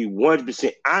has to be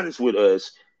 100% honest with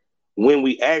us when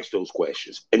we ask those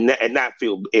questions and not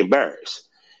feel embarrassed,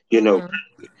 So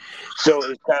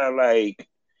it's kind of like,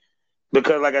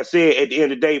 because like I said, at the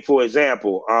end of the day, for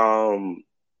example,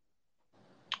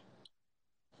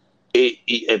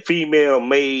 a female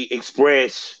may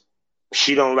express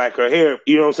she don't like her hair.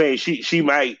 You know what I'm saying? She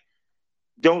might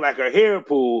don't like her hair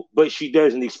pulled, but she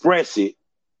doesn't express it.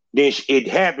 Then it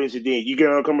happens, and then you get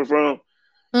where I'm coming from.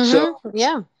 So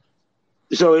yeah.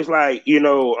 So it's like,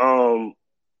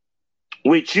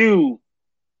 with you,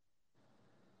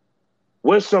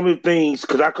 what's some of the things?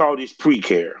 Because I call this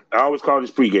pre-care. I always call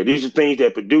this pre-care. These are things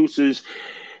that producers,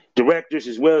 directors,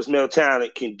 as well as male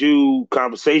talent can do,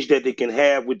 conversations that they can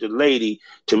have with the lady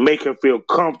to make her feel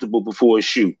comfortable before a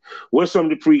shoot. What's some of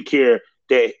the pre-care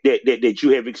that you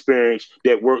have experienced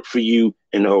that worked for you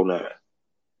in the whole nine?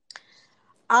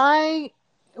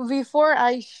 Before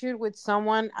I shoot with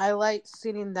someone, I like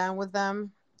sitting down with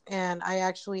them and I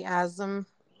actually ask them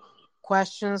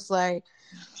questions like,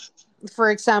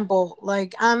 for example,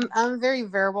 like I'm very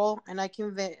verbal and I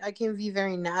can be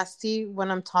very nasty when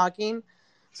I'm talking.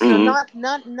 So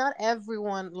not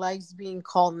everyone likes being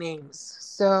called names.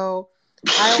 So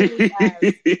I always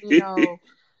ask,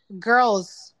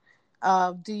 girls,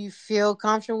 do you feel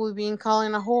comfortable being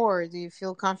called a whore? Do you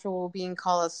feel comfortable being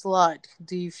called a slut?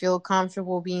 Do you feel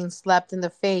comfortable being slapped in the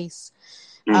face?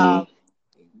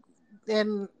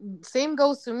 And same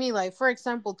goes to me. Like, for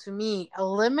example, to me, a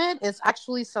limit is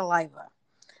actually saliva.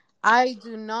 I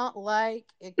do not like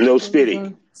no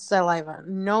spitting saliva.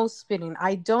 No spitting.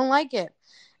 I don't like it.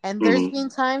 And there's been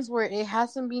times where it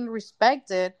hasn't been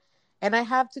respected and I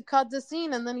have to cut the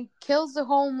scene and then it kills the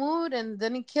whole mood and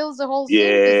then it kills the whole scene.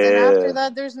 Because then after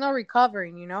that, there's no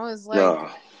recovering, It's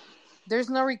like, there's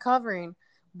no recovering.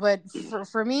 But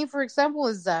for me, for example,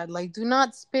 is that, like, do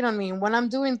not spit on me. When I'm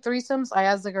doing threesomes, I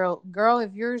ask the girl,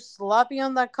 if you're sloppy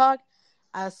on that cock,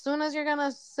 as soon as you're going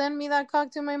to send me that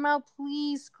cock to my mouth,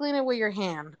 please clean it with your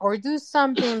hand. Or do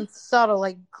something subtle,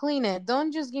 like clean it.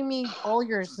 Don't just give me all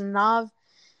your snob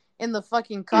in the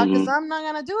fucking cock, because I'm not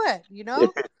going to do it,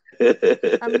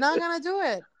 I'm not going to do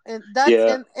it. And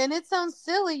and it sounds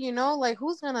silly, like,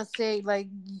 who's gonna say, like,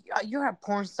 you're a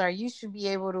porn star, you should be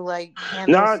able to, like,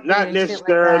 handle not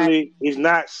necessarily. Like, it's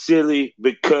not silly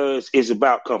because it's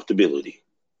about comfortability.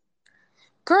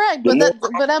 Correct,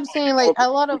 but I'm saying, like, a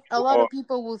lot of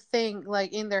people will think,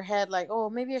 like, in their head, like, oh,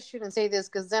 maybe I shouldn't say this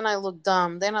because then I look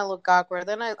dumb, then I look awkward,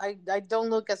 then I don't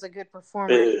look as a good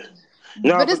performer.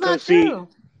 No, but it's not true.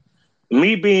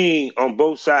 Me being on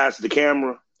both sides of the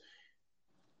camera,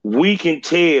 we can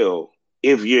tell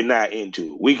if you're not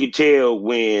into it. We can tell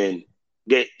when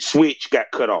that switch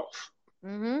got cut off.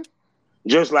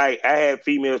 Just like I have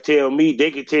females tell me,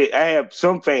 they can tell. I have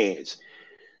some fans,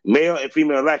 male and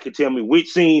female alike, can tell me which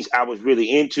scenes I was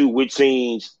really into, which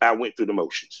scenes I went through the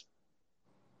motions.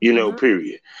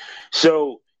 Period.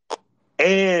 So,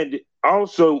 and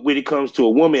also when it comes to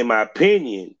a woman, in my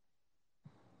opinion,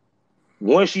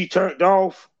 once she turned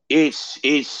off, that's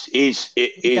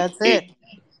it.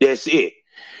 That's it.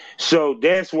 So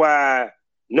that's why,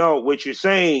 no, what you're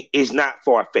saying is not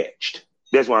far-fetched.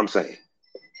 That's what I'm saying.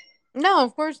 No,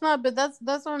 of course not. But that's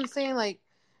what I'm saying. Like,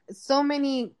 so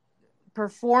many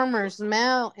performers,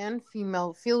 male and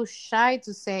female, feel shy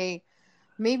to say,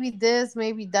 maybe this,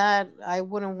 maybe that. I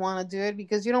wouldn't want to do it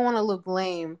because you don't want to look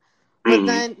lame. But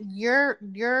then your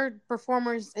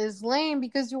performance is lame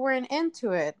because you weren't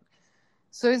into it.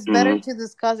 So it's better to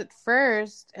discuss it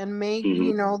first and make,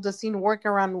 the scene work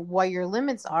around what your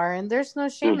limits are. And there's no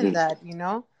shame in that,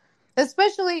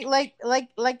 Especially like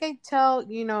I tell,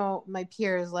 my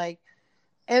peers, like,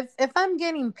 if I'm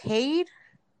getting paid,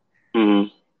 and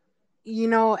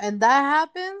that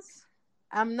happens,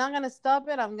 I'm not going to stop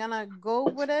it. I'm going to go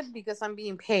with it because I'm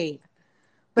being paid.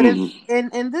 But if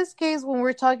in this case, when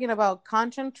we're talking about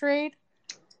content trade,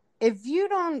 if you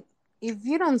don't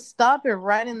stop it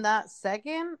right in that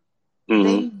second,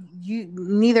 then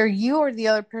neither you or the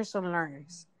other person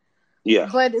learns. Yeah.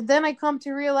 But then I come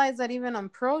to realize that even on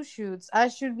pro shoots, I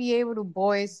should be able to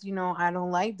voice, I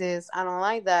don't like this, I don't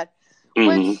like that.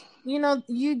 Which,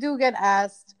 you do get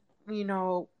asked,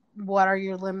 what are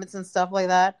your limits and stuff like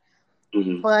that.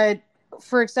 But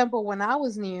for example, when I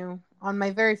was new on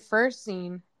my very first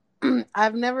scene,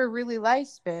 I've never really liked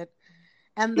spit.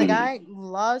 And the guy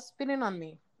loves spitting on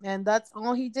me. And that's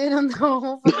all he did on the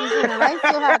whole fucking scene. And I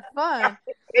still had fun.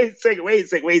 Wait a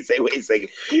second.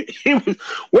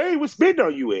 Where he was spitting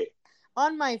on you at?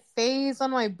 On my face, on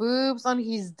my boobs, on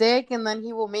his dick, and then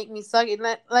he will make me suck it.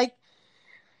 And like,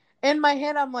 in my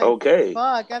head, I'm like, okay,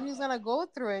 fuck, I'm just gonna go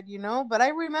through it, But I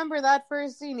remember that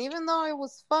first scene, even though it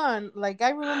was fun. Like, I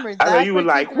remember that. I know you were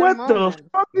like, "What the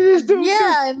fuck is this dude?"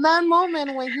 Yeah, in that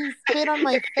moment when he spit on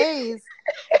my face,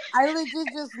 I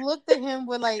legit just looked at him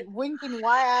with like winking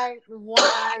one eye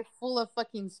full of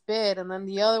fucking spit, and then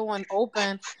the other one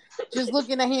open, just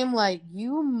looking at him like,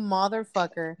 "You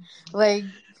motherfucker!" Like,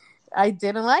 I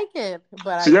didn't like it,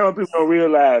 but now people don't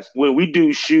realize when we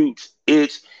do shoots,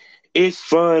 it's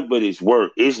fun, but it's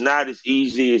work. It's not as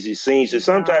easy as it seems. And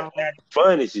sometimes it's not as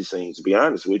fun as it seems, to be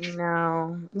honest with you.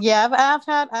 No. Yeah, I've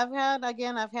had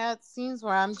scenes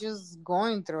where I'm just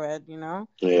going through it,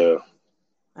 Yeah.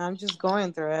 I'm just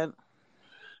going through it.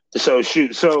 So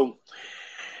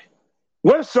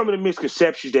what are some of the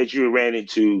misconceptions that you ran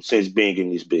into since being in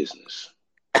this business?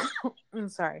 I'm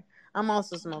sorry. I'm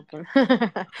also smoking.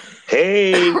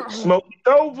 Hey, smoking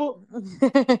over.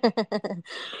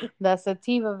 That's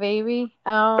sativa, baby.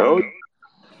 Man,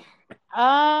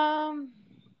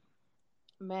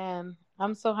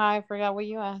 I'm so high. I forgot what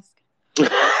you asked.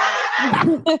 That's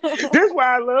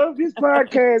why I love this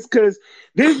podcast, because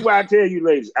this is why I tell you,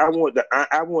 ladies, I want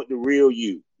the real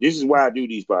you. This is why I do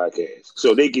these podcasts,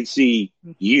 so they can see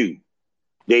you.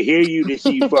 They hear you, they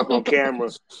see you fuck on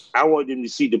camera. I want them to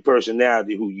see the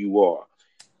personality who you are.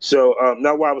 So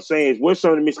now what I was saying is, what's some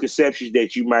of the misconceptions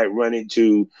that you might run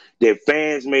into that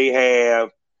fans may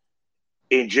have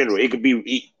in general? It could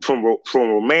be from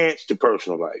romance to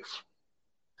personal life.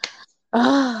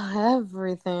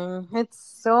 Everything. It's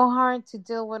so hard to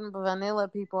deal with vanilla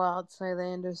people outside the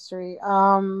industry.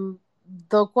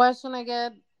 The question I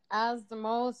get asked the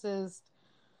most is,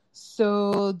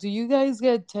 so do you guys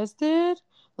get tested?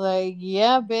 Like,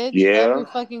 yeah, bitch, every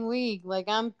fucking week. Like,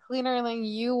 I'm cleaner than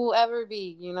you will ever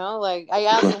be, Like, I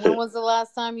asked them, when was the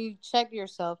last time you checked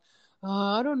yourself?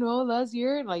 I don't know, last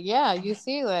year. Like, yeah, you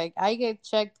see, like, I get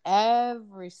checked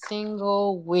every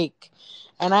single week.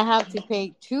 And I have to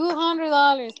pay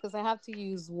 $200 because I have to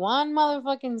use one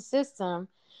motherfucking system,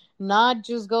 not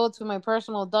just go to my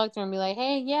personal doctor and be like,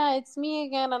 hey, yeah, it's me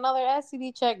again, another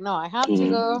STD check. No, I have to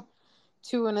go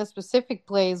to a specific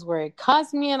place where it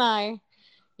costs me an eye,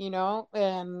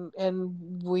 and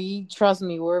we, trust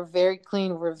me, we're very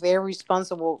clean, we're very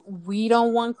responsible. We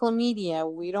don't want chlamydia,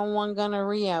 we don't want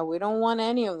gonorrhea, we don't want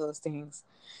any of those things.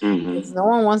 Because no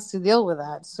one wants to deal with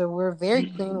that. So we're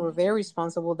very clean, we're very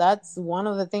responsible. That's one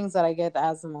of the things that I get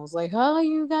asked the most. Like, how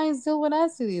you guys deal with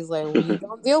STDs? Like, we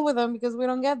don't deal with them because we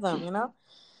don't get them,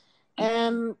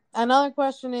 And another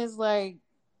question is, like,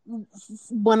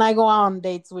 when I go out on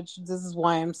dates, which this is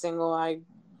why I'm single, I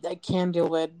can't deal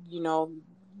with,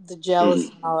 the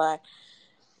jealousy and all that.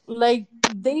 Like,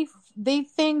 they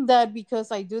think that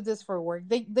because I do this for work,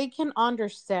 they can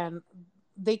understand,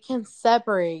 they can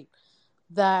separate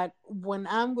that when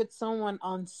I'm with someone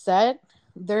on set,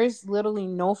 there's literally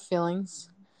no feelings,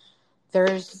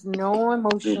 there's no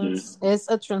emotions. It's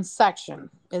a transaction.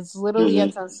 It's literally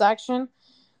a transaction.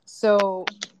 So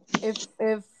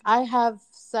if I have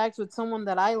sex with someone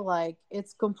that I like,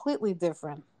 it's completely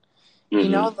different.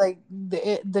 Like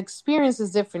the experience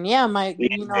is different. Yeah,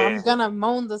 I'm gonna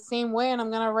moan the same way and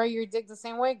I'm gonna ride your dick the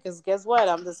same way, because guess what?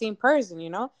 I'm the same person,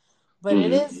 but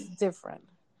it is different.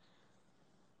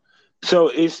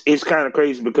 So it's kind of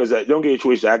crazy because don't get it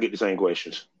twisted, I get the same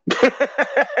questions. And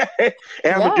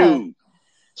I'm a dude.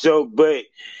 So, but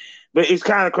it's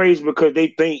kind of crazy because they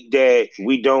think that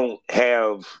we don't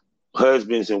have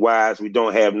husbands and wives, we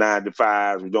don't have 9 to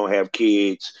 5s, we don't have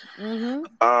kids.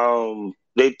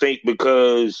 They think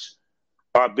because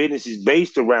our business is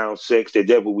based around sex that's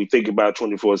what we think about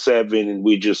 24/7, and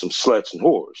we're just some sluts and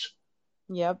whores.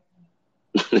 Yep.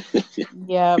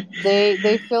 Yeah,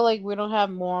 they feel like we don't have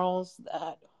morals,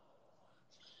 that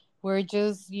we're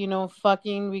just,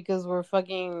 fucking because we're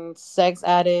fucking sex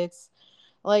addicts.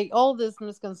 Like, all these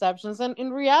misconceptions. And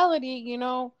in reality,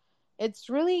 it's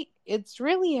really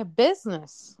a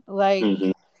business. Like,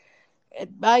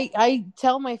 I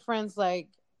tell my friends, like,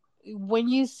 when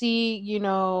you see,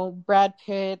 Brad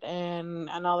Pitt and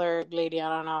another lady, I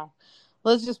don't know,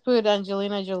 let's just put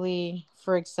Angelina Jolie,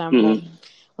 for example. Mm-hmm.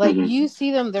 Like, Mm-hmm. you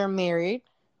see them, they're married,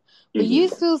 but you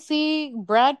Mm-hmm. still see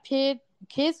Brad Pitt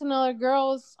kissing other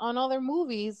girls on other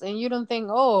movies, and you don't think,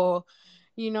 oh,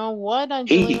 what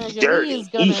Angelina He's Jolie is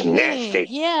dirty. He's gonna think. nasty.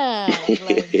 Yeah,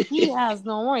 like, he has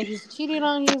no more. He's cheating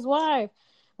on his wife.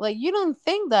 Like, you don't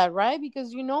think that, right?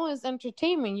 Because it's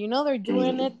entertainment. They're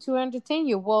doing Mm-hmm. it to entertain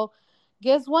you. Well,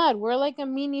 guess what? We're like a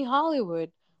mini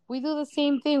Hollywood. We do the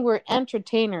same thing. We're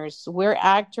entertainers. We're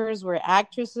actors. We're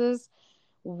actresses.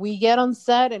 We get on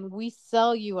set and we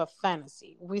sell you a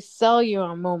fantasy. We sell you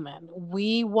a moment.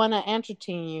 We want to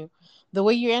entertain you. The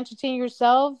way you entertain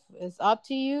yourself is up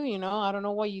to you. I don't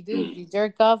know what you do. If you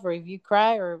jerk off or if you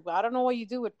cry, or I don't know what you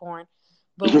do with porn,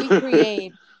 but we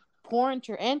create porn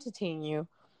to entertain you.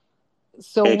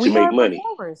 So And to we make are money.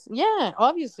 performers. Yeah,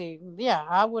 obviously. Yeah,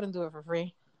 I wouldn't do it for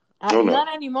free. Oh no.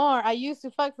 Not anymore. I used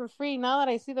to fuck for free. Now that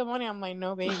I see the money, I'm like,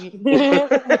 no, baby.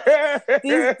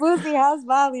 This pussy has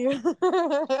value.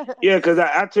 Yeah, because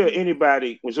I tell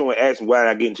anybody when someone asks me why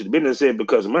I get into the business, I said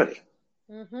because of money.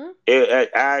 Mm-hmm.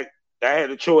 I had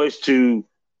a choice to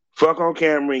fuck on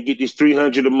camera and get this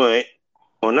 300 a month,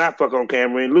 or not fuck on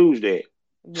camera and lose that.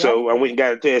 Yep. So I went and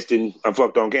got a test and I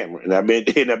fucked on camera, and I've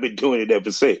been doing it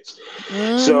ever since. So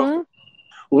Mm-hmm.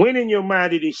 when in your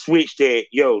mind did it switch that,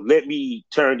 yo, let me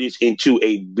turn this into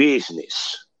a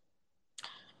business?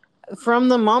 From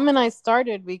the moment I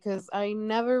started, because I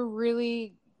never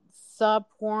really saw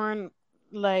porn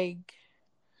like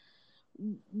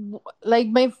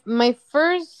my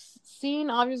first scene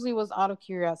obviously was out of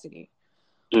curiosity.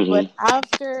 But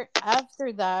Mm-hmm.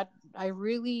 after that, I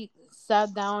really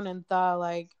sat down and thought,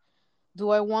 like, do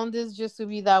I want this just to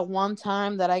be that one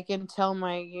time that I can tell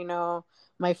my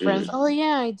friends, Mm-hmm. oh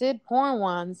yeah, I did porn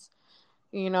once,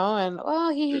 and well,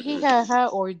 he had,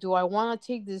 or do I want to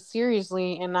take this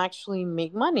seriously and actually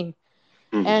make money?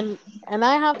 Mm-hmm. And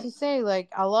I have to say,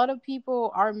 like, a lot of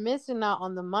people are missing out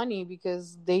on the money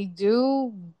because they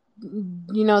do,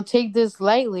 take this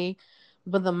lightly,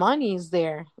 but the money is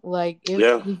there. Like,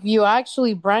 Yeah. if you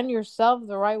actually brand yourself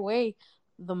the right way,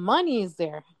 the money is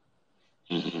there.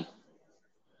 Mm-hmm.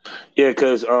 Yeah,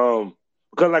 because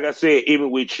like I said,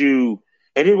 even with you,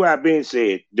 and here's what I've been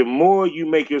said: the more you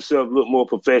make yourself look more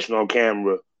professional on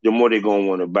camera, the more they're gonna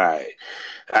want to buy it.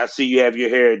 I see you have your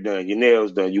hair done, your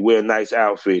nails done, you wear nice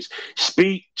outfits.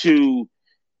 Speak to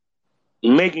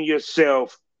making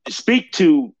yourself. Speak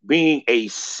to being a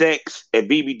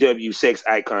BBW sex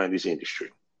icon in this industry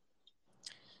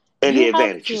and the You have to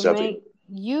advantages of it. make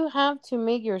you have to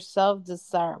make yourself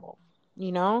desirable,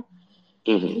 you know?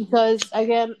 Mm-hmm. Because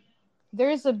again, there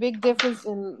is a big difference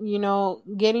in,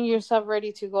 getting yourself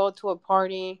ready to go to a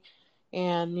party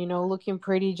and, looking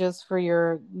pretty just for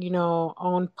your,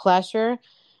 own pleasure.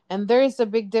 And there is a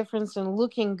big difference in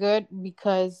looking good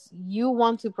because you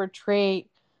want to portray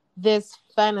this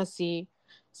fantasy,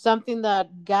 something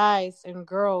that guys and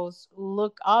girls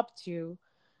look up to,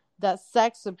 that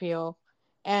sex appeal.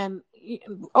 And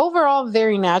overall,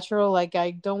 very natural. Like,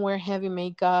 I don't wear heavy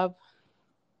makeup.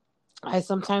 I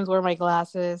sometimes wear my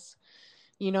glasses.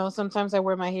 Sometimes I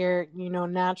wear my hair,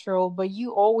 natural, but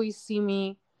you always see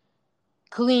me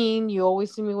clean. You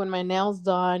always see me with my nails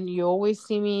done. You always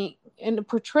see me and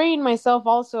portraying myself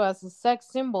also as a sex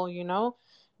symbol,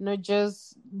 not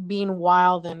just being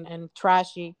wild and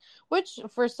trashy, which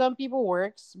for some people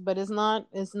works, but it's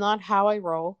not how I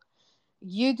roll.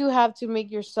 You do have to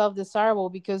make yourself desirable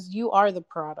because you are the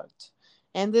product.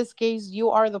 In this case, you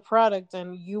are the product,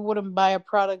 and you wouldn't buy a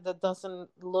product that doesn't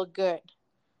look good.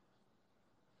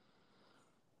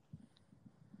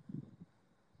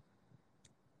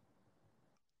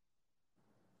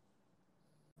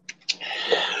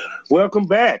 Welcome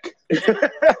back.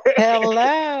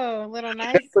 Hello, little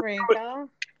nice break, huh?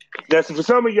 That's for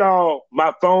some of y'all.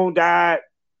 My phone died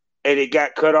and it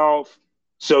got cut off,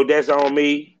 so that's on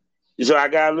me. So I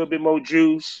got a little bit more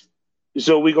juice.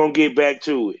 So we're gonna get back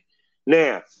to it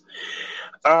now.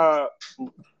 Uh,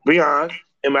 Brianna,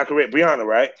 am I correct? Brianna,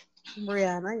 right?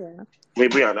 Brianna, Hey,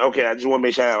 Brianna. Okay, I just want to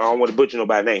make sure I don't want to butcher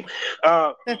nobody's name.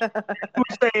 yeah. You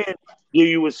were saying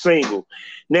you were single.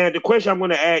 Now the question I'm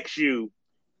going to ask you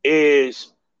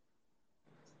is: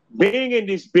 being in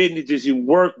this business, does it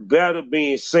work better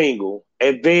being single?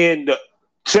 And then the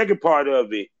second part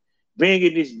of it, being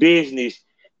in this business,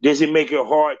 does it make it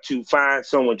hard to find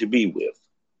someone to be with?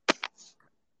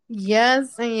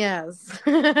 Yes and yes.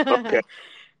 Okay.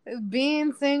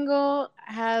 Being single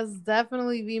has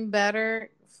definitely been better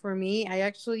for me. I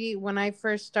actually, when I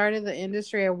first started the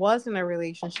industry, I was in a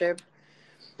relationship.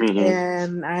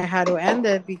 and I had to end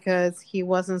it because he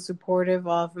wasn't supportive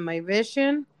of my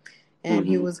vision, and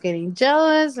he was getting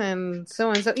jealous, and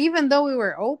so and so. Even though we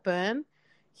were open,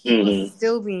 he was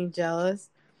still being jealous.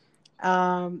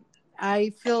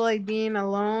 I feel like being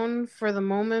alone for the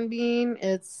moment being,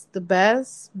 it's the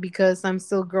best because I'm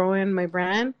still growing my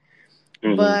brand.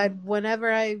 But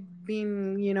whenever I've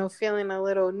been, feeling a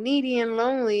little needy and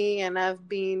lonely, and I've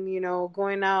been,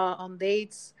 going out on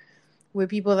dates with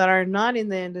people that are not in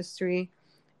the industry,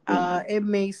 it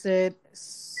makes it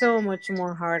so much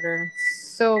more harder.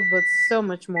 But so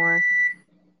much more.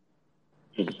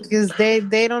 Because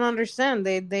they don't understand.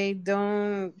 They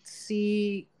don't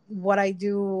see what I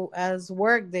do as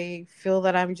work. They feel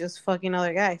that I'm just fucking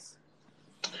other guys.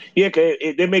 Yeah,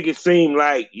 they make it seem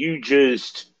like you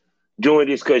just doing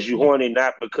this because you horny,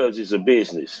 not because it's a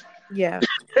business. Yeah.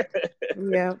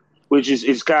 Yeah. Which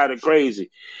is kind of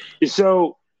crazy. And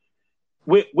so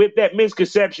with that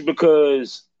misconception,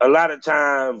 because a lot of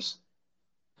times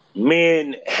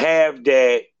men have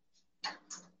that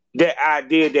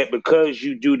idea that because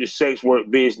you do the sex work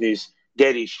business,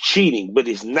 that is cheating, but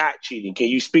it's not cheating. Can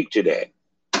you speak to that?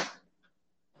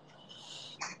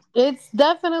 It's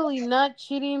definitely not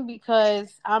cheating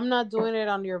because I'm not doing it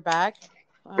on your back,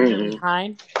 on your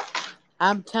behind.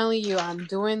 I'm telling you, I'm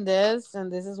doing this, and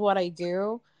this is what I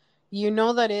do. You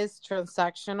know that is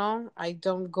transactional. I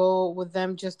don't go with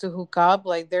them just to hook up.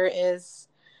 Like, there is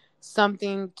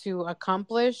something to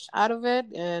accomplish out of it,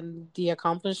 and the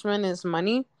accomplishment is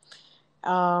money.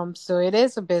 So it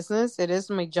is a business. It is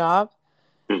my job.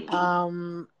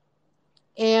 And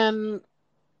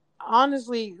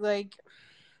honestly, like,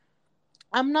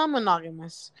 I'm not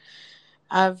monogamous.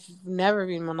 I've never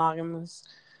been monogamous.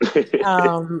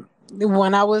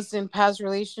 When I was in past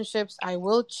relationships, I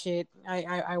will cheat.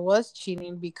 I was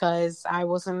cheating because I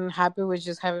wasn't happy with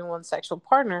just having one sexual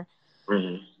partner.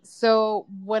 So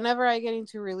whenever I get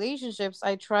into relationships,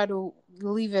 I try to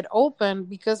leave it open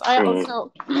because I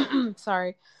also,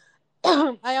 sorry,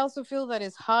 I also feel that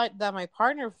it's hot that my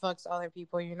partner fucks other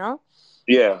people,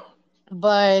 Yeah.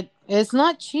 But it's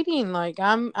not cheating. Like,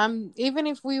 I'm even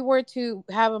if we were to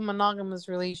have a monogamous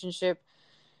relationship,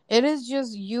 it is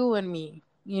just you and me,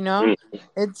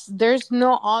 there's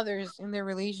no others in the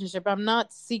relationship. I'm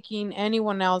not seeking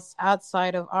anyone else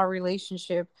outside of our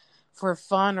relationship for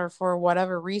fun or for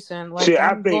whatever reason. Like, I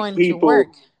I'm think going to people work.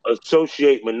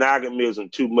 associate monogamism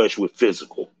too much with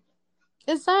physical.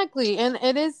 Exactly. And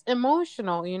it is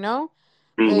emotional,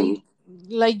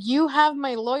 like you have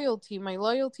my loyalty. My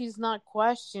loyalty is not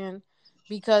questioned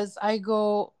because I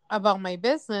go about my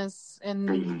business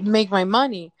and make my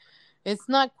money. It's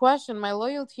not questioned. My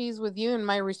loyalty is with you, and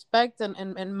my respect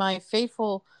and my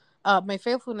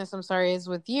faithfulness, I'm sorry, is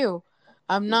with you.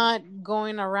 I'm not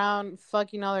going around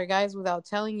fucking other guys without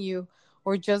telling you,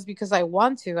 or just because I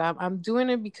want to. I'm doing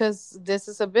it because this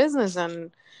is a business,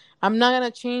 and I'm not going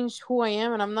to change who I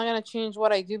am, and I'm not going to change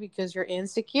what I do because you're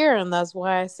insecure, and that's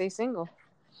why I stay single.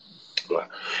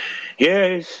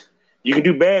 Yes, you can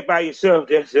do bad by yourself.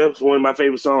 That's one of my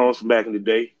favorite songs from back in the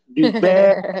day. Do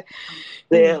bad.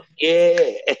 Yeah.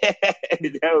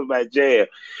 That was my jam.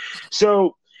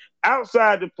 So,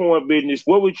 outside the porn business,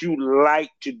 what would you like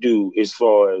to do as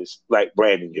far as like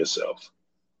branding yourself?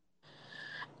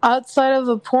 Outside of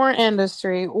the porn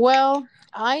industry, well,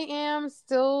 I am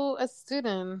still a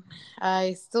student.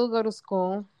 I still go to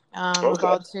school. I'm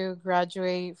about to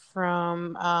graduate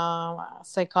from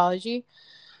psychology.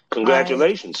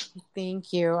 Congratulations.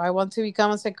 Thank you. I want to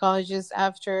become a psychologist.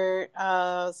 After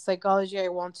psychology, I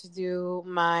want to do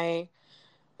my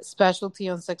specialty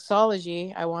on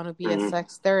sexology. I want to be a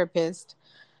sex therapist.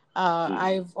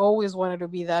 I've always wanted to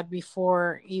be that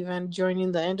before even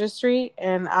joining the industry.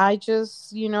 And I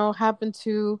just, happen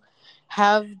to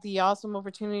have the awesome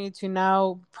opportunity to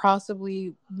now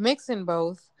possibly mix in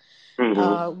both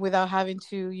without having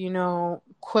to,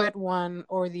 quit one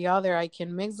or the other. I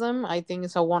can mix them. I think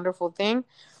it's a wonderful thing.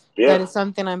 Yeah. That is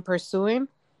something I'm pursuing.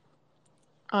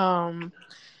 And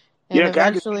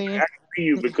eventually... I can see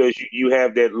you because you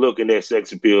have that look and that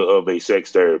sex appeal of a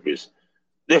sex therapist.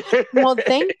 Well,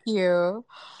 thank you.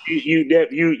 You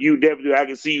definitely. I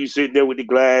can see you sitting there with the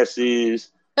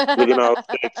glasses, looking all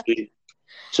sexy.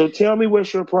 So tell me,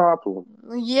 what's your problem?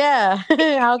 Yeah,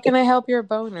 how can I help your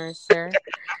boners, sir?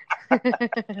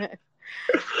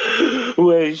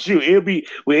 Well, shoot, it'll be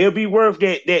worth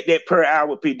that per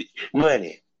hour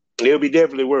money. It'll be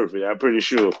definitely worth it. I'm pretty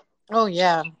sure. Oh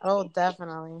yeah. Oh,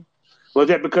 definitely. Well,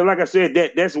 because like I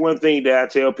said, that's one thing that I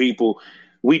tell people.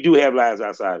 We do have lives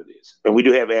outside of this, and we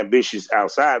do have ambitions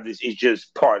outside of this. It's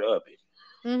just part of it.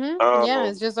 Yeah,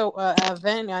 it's just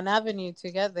an avenue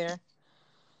to get there.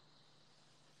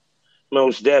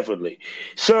 Most definitely.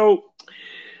 So,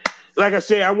 like I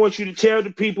said, I want you to tell the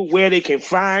people where they can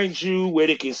find you, where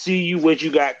they can see you, what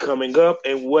you got coming up,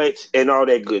 and all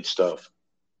that good stuff.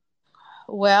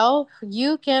 Well,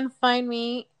 you can find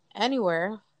me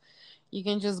anywhere. You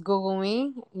can just Google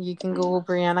me. You can Google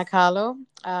Brianna Kahlo.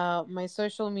 My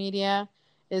social media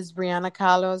is Brianna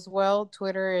Kahlo as well.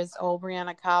 Twitter is all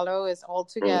Brianna Kahlo. It's all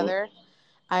together.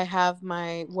 I have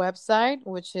my website,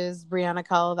 which is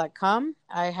briannakahlo.com.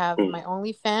 I have my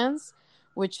OnlyFans,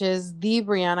 which is the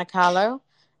Brianna Kahlo.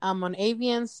 I'm on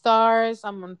AVN Stars.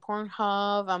 I'm on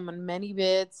Pornhub. I'm on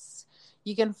ManyVids.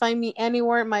 You can find me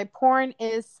anywhere. My porn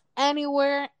is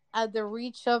anywhere at the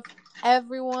reach of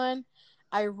everyone.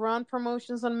 I run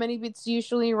promotions on ManyVids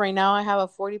usually. Right now, I have a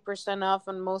 40% off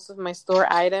on most of my store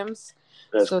items.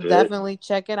 That's so good. Definitely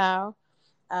check it out.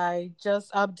 I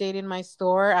just updated my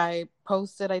store. I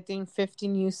posted, I think,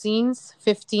 15 new scenes.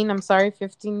 15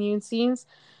 new scenes.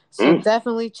 So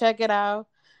Definitely check it out.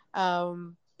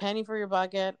 Penny for your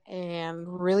bucket and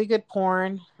really good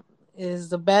porn is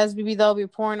the best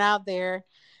BBW porn out there.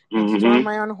 I storm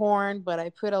my own horn, but I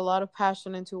put a lot of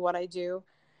passion into what I do.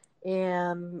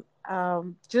 And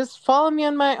just follow me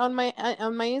on my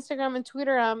Instagram and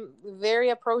Twitter. I'm very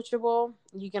approachable.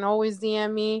 You can always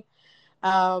DM me.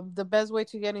 The best way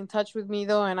to get in touch with me,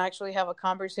 though, and actually have a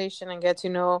conversation and get to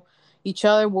know each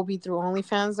other will be through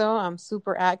OnlyFans, though. I'm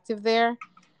super active there.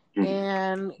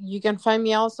 And you can find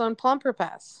me also on Plumper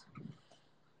Pass.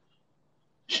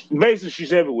 Basically,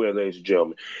 she's everywhere, ladies and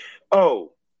gentlemen.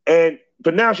 Oh, and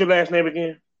pronounce your last name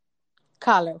again.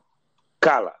 Kahlo.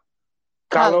 Kahlo.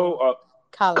 Kahlo.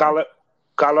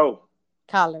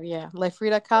 Kahlo, yeah. Like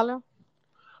Frida Kahlo.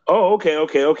 Oh, okay.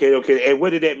 And what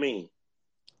did that mean?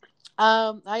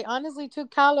 I honestly took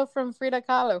Kahlo from Frida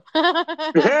Kahlo.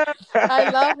 I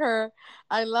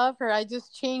love her. I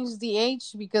just changed the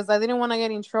H because I didn't want to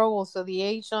get in trouble. So the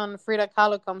H on Frida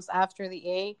Kahlo comes after the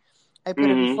A. I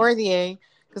put it before the A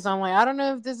because I'm like, I don't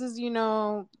know if this is,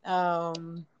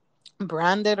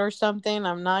 branded or something.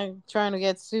 I'm not trying to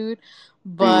get sued,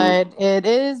 but it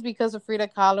is because of Frida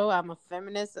Kahlo. I'm a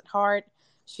feminist at heart.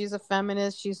 She's a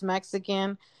feminist. She's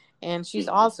Mexican, and she's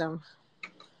awesome.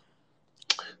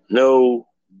 No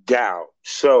doubt.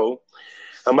 So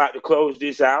I'm about to close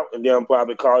this out, and then I'll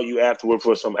probably call you afterward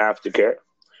for some aftercare.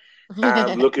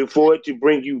 I'm looking forward to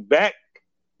bring you back.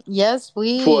 Yes,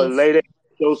 please. For a later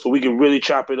show so we can really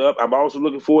chop it up. I'm also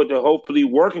looking forward to hopefully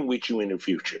working with you in the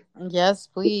future. Yes,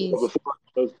 please.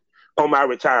 On my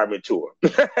retirement tour.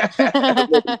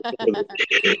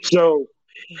 So,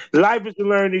 life is a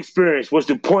learning experience. What's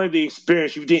the point of the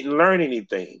experience? You didn't learn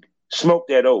anything. Smoke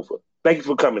that over. Thank you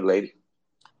for coming, lady.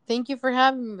 Thank you for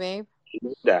having me, babe.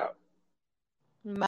 No doubt.